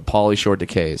special, Pauly Shore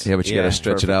Decays. Yeah, but you got to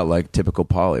stretch it out like typical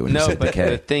Pauly when you say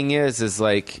decay. The thing is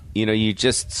like, your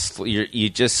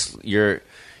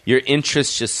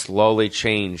interests just slowly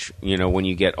change, when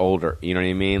you get older. You know what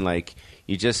I mean? Like,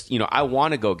 you just, I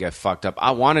want to go get fucked up.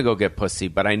 I want to go get pussy,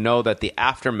 but I know that the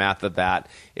aftermath of that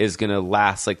is going to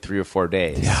last like 3 or 4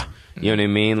 days. Yeah. You know what I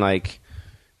mean? Like,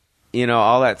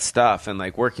 all that stuff, and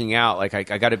like working out, like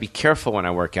I got to be careful when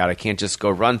I work out. I can't just go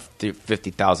run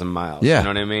 50,000 miles. Yeah. You know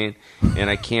what I mean? And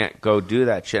I can't go do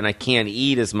that shit. And I can't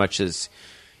eat as much as,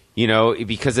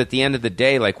 because at the end of the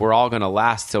day, like we're all going to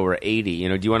last till we're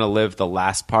 80. Do you want to live the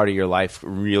last part of your life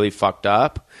really fucked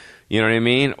up? You know what I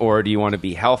mean? Or do you want to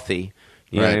be healthy?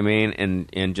 You know what I mean?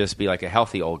 And just be like a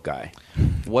healthy old guy.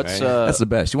 That's the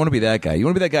best. You want to be that guy. You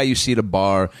want to be that guy you see at a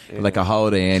bar, like a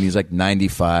Holiday Inn. He's like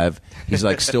 95. He's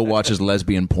like still watches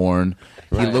lesbian porn.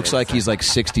 He looks like he's like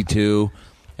 62.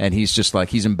 And he's just like,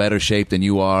 he's in better shape than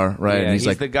you are, right? Yeah, and he's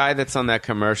like the guy that's on that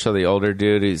commercial, the older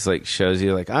dude who's like, shows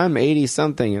you like, I'm 80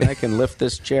 something and I can lift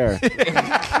this chair.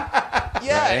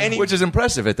 Yeah, which is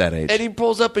impressive at that age. And he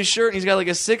pulls up his shirt and he's got like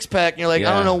a 6-pack, and you're like,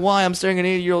 I don't know why I'm staring at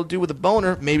an 80-year-old dude with a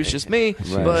boner. Maybe it's just me,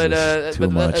 but too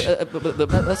much.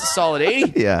 That's a solid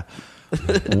 80. Yeah.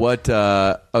 What?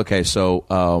 Okay, so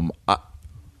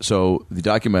so the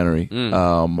documentary,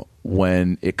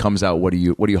 when it comes out, what are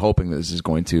you hoping this is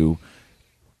going to?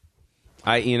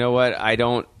 You know what? I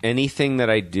don't, anything that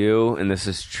I do, and this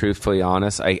is truthfully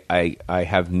honest, I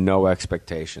have no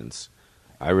expectations.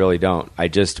 I really don't. I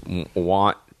just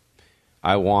want it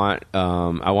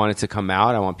to come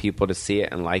out. I want people to see it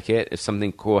and like it. If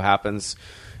something cool happens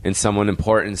and someone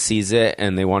important sees it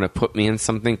and they want to put me in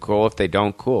something cool, if they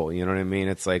don't, cool. You know what I mean?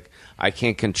 It's like I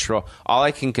can't control. All I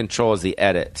can control is the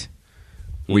edit.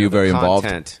 Were you very involved?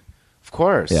 Of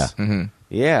course. Yeah. Mm-hmm.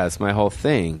 Yeah, it's my whole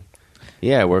thing.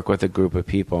 Yeah, I work with a group of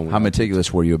people. How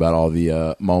meticulous were you about all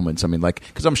the moments? I mean, like,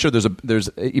 because I'm sure there's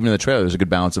even in the trailer, there's a good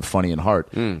balance of funny and heart.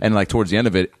 And like towards the end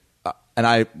of it,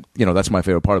 and that's my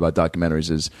favorite part about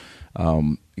documentaries is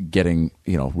getting,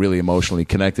 really emotionally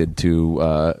connected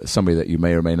to somebody that you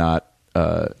may or may not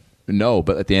know,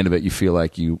 but at the end of it, you feel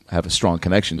like you have a strong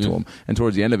connection to them. And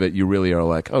towards the end of it, you really are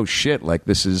like, oh shit, like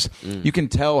this is. You can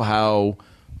tell how,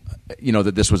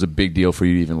 that this was a big deal for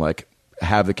you to even like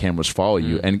have the cameras follow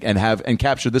you and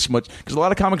capture this much, because a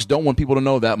lot of comics don't want people to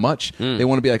know that much. They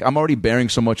want to be like, I'm already bearing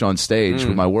so much on stage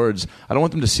with my words. I don't want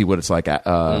them to see what it's like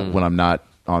when I'm not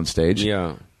on stage.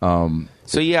 Yeah.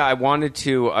 So yeah, I wanted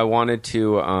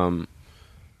to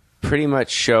pretty much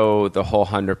show the whole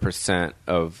 100%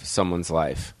 of someone's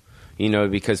life.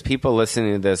 Because people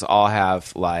listening to this all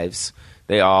have lives.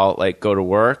 They all like go to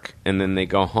work and then they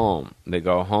go home. They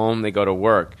go home, they go to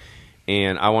work,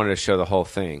 and I wanted to show the whole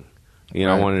thing.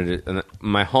 I wanted to.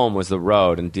 My home was the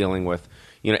road, and dealing with,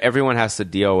 everyone has to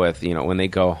deal with, when they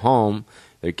go home,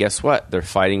 guess what? They're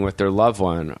fighting with their loved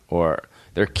one, or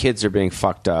their kids are being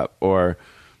fucked up, or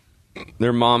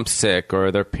their mom's sick,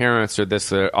 or their parents, or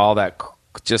this, or all that,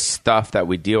 just stuff that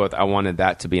we deal with. I wanted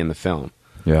that to be in the film.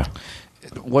 Yeah.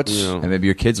 And maybe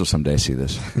your kids will someday see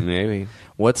this. Maybe.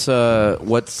 What's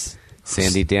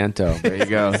Sandy Danto? There you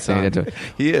go, Sandy Danto.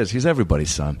 He is. He's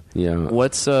everybody's son. Yeah.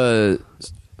 What's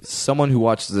someone who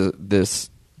watches this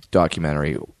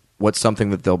documentary? What's something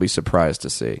that they'll be surprised to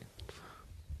see?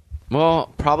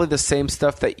 Well, probably the same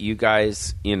stuff that you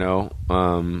guys, that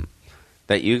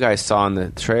you guys saw in the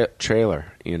trailer.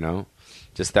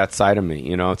 Just that side of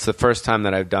me. It's the first time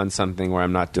that I've done something where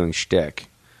I'm not doing shtick.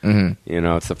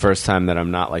 It's the first time that I'm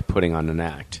not like putting on an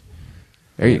act.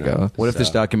 There you go. What if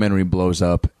this documentary blows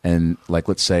up and, like,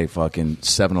 let's say fucking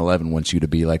 7-Eleven wants you to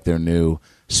be like their new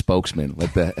spokesman,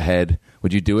 like the head?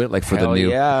 Would you do it, like, for Hell the new?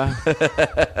 Yeah.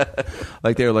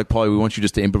 Like they were like, Pauly, we want you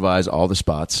just to improvise all the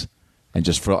spots, and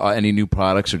just for any new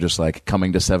products, or just like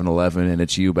coming to 7-Eleven and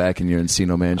it's you back in your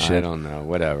Encino Man shit. I don't know.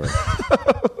 Whatever.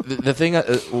 The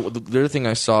other thing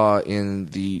I saw in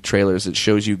the trailers, it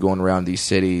shows you going around these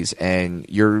cities, and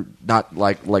you're not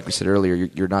like we said earlier.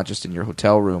 You're not just in your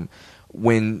hotel room.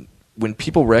 When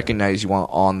people recognize you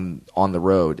on the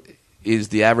road, is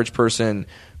the average person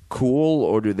cool,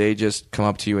 or do they just come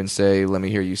up to you and say, "Let me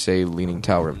hear you say Leaning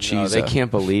Tower of Cheese"? No, they can't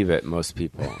believe it. Most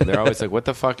people, they're always like, "What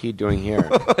the fuck are you doing here?"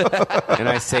 And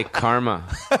I say, "Karma."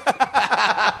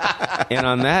 And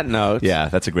on that note, yeah,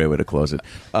 that's a great way to close it.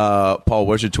 Paul,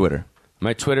 where's your Twitter?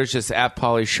 My Twitter's just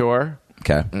 @Pauly Shore.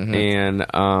 Okay. And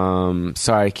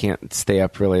sorry, I can't stay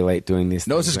up really late doing these.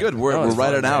 No, this is good. We're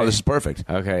right at an hour. This is perfect.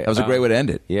 Okay, that was a great way to end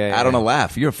it. Yeah, out on a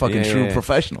laugh. You're a fucking true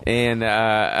professional. And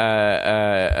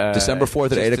December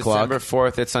 4th at 8 o'clock.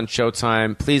 December 4th. It's on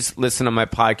Showtime. Please listen to my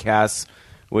podcast,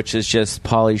 which is just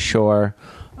Pauly Shore.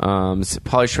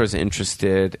 Pauly Shore's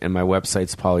interested, and my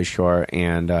website's Pauly Shore.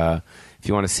 And if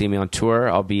you want to see me on tour,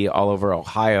 I'll be all over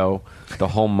Ohio the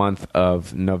whole month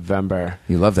of November.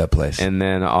 You love that place. And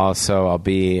then also I'll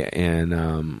be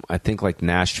in, I think, like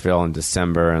Nashville in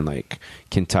December and like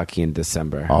Kentucky in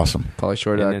December. Awesome.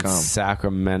 PaulyShore.com. And then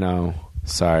Sacramento.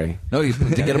 Sorry. No, you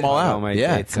get them all out.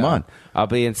 Come on. I'll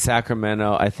be in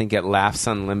Sacramento, I think, at Laughs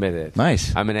Unlimited.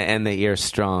 Nice. I'm going to end the year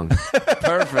strong.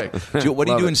 Perfect. What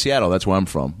do you do in Seattle? That's where I'm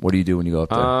from. What do you do when you go up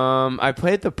there? I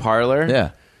play at the Parlor.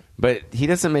 Yeah. But he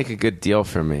doesn't make a good deal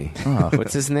for me.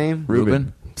 What's his name?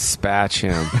 Ruben. Spatch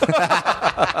him.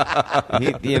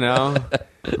 You know,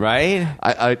 right?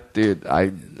 Dude,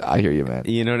 I hear you, man.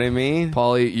 You know what I mean?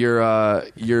 Pauly,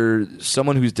 you're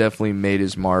someone who's definitely made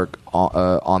his mark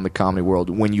on the comedy world.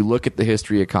 When you look at the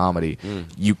history of comedy,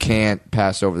 you can't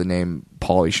pass over the name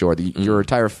Pauly Shore. Your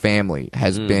entire family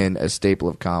has been a staple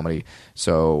of comedy.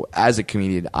 So, as a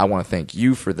comedian, I want to thank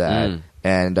you for that.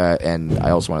 And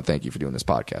I also want to thank you for doing this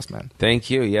podcast, man.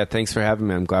 Thank you. Yeah, thanks for having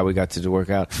me. I'm glad we got to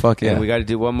work out. Fuck yeah. And we got to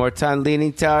do one more time.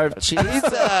 Leaning Tower of Cheese.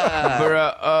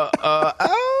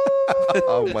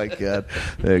 Oh, my God.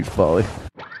 Thanks, Pauly.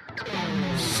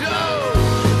 So,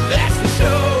 that's the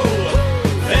show.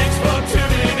 Thanks for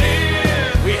tuning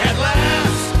in. We had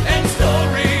laughs and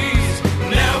stories.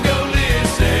 Now go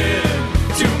listen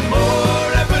to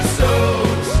more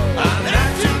episodes on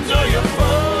iTunes or your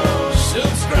phone.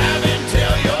 Subscribe and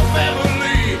tell your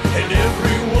family and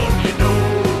everyone you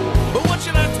know. But what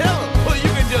should I tell them? Well, you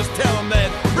can just tell them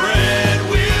that Brad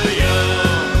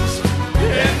Williams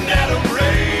and Adam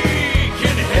Ray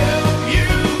can help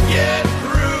you get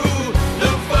through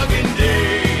the fucking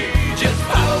day. Just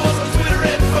follow us on Twitter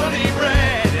at Funny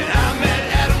Brad, and I'm at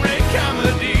Adam Ray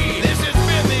Comedy. This has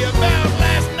been the About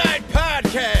Last Night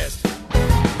podcast.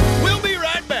 We'll be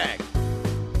right back.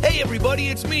 Hey everybody,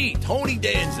 it's me, Tony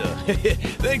Danza.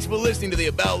 Thanks for listening to the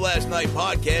About Last Night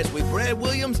podcast with Brad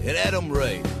Williams and Adam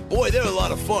Ray. Boy, they're a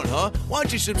lot of fun, huh? Why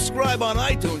don't you subscribe on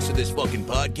iTunes to this fucking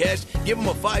podcast? Give them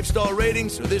a 5-star rating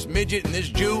so this midget and this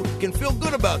Jew can feel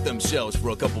good about themselves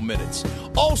for a couple minutes.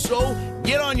 Also,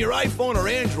 get on your iPhone or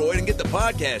Android and get the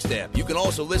podcast app. You can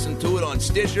also listen to it on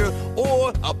Stitcher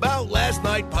or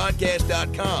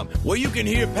AboutLastNightPodcast.com, where you can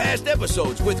hear past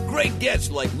episodes with great guests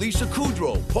like Lisa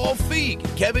Kudrow, Paul Feig,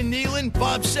 Kevin Nealon,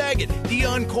 Bob Saget,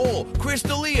 Dion Cole, Chris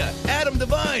D'Elia, Adam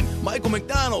Devine, Michael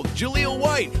McDonald, Jaleel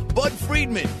White, Bud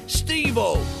Friedman,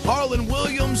 Steve-O, Harlan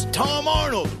Williams, Tom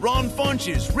Arnold, Ron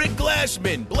Funches, Rick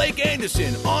Glassman, Blake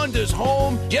Anderson, Anders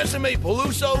Holm, Jessime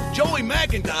Peluso, Joey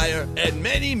McIntyre, and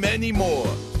many, many more.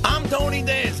 I'm Tony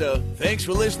Danza. Thanks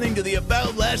for listening to the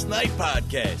About Last Night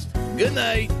podcast. Good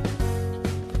night.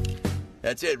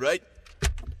 That's it, right?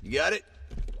 You got it?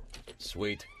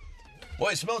 Sweet.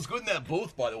 Boy, it smells good in that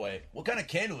booth, by the way. What kind of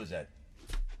candle is that?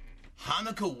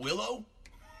 Hanukkah willow?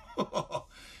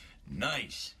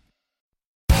 Nice.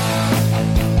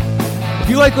 If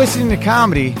you like listening to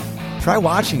comedy, try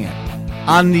watching it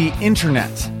on the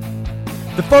internet.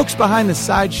 The folks behind the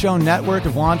Sideshow Network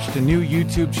have launched a new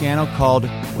YouTube channel called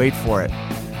Wait For It.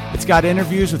 It's got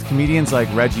interviews with comedians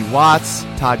like Reggie Watts,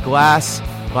 Todd Glass,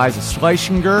 Liza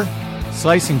Schlesinger.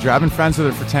 I've been friends with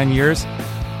her for 10 years.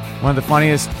 One of the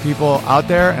funniest people out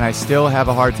there, and I still have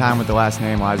a hard time with the last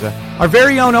name, Liza. Our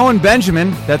very own Owen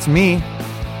Benjamin, that's me,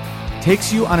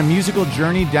 takes you on a musical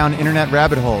journey down internet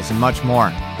rabbit holes and much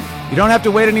more. You don't have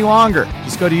to wait any longer.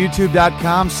 Just go to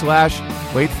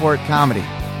youtube.com/waitforitcomedy.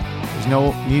 There's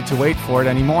no need to wait for it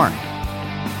anymore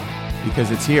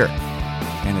because it's here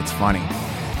and it's funny.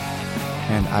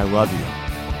 And I love you.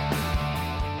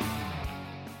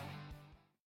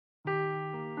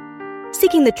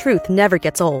 Seeking the truth never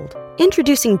gets old.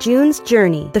 Introducing June's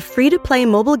Journey, the free-to-play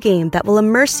mobile game that will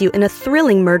immerse you in a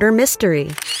thrilling murder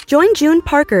mystery. Join June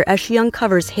Parker as she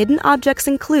uncovers hidden objects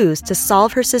and clues to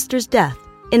solve her sister's death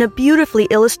in a beautifully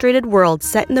illustrated world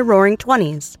set in the Roaring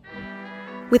 '20s.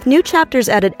 With new chapters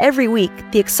added every week,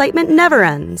 the excitement never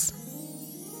ends.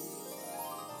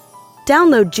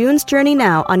 Download June's Journey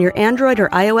now on your Android or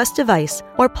iOS device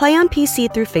or play on PC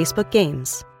through Facebook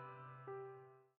Games.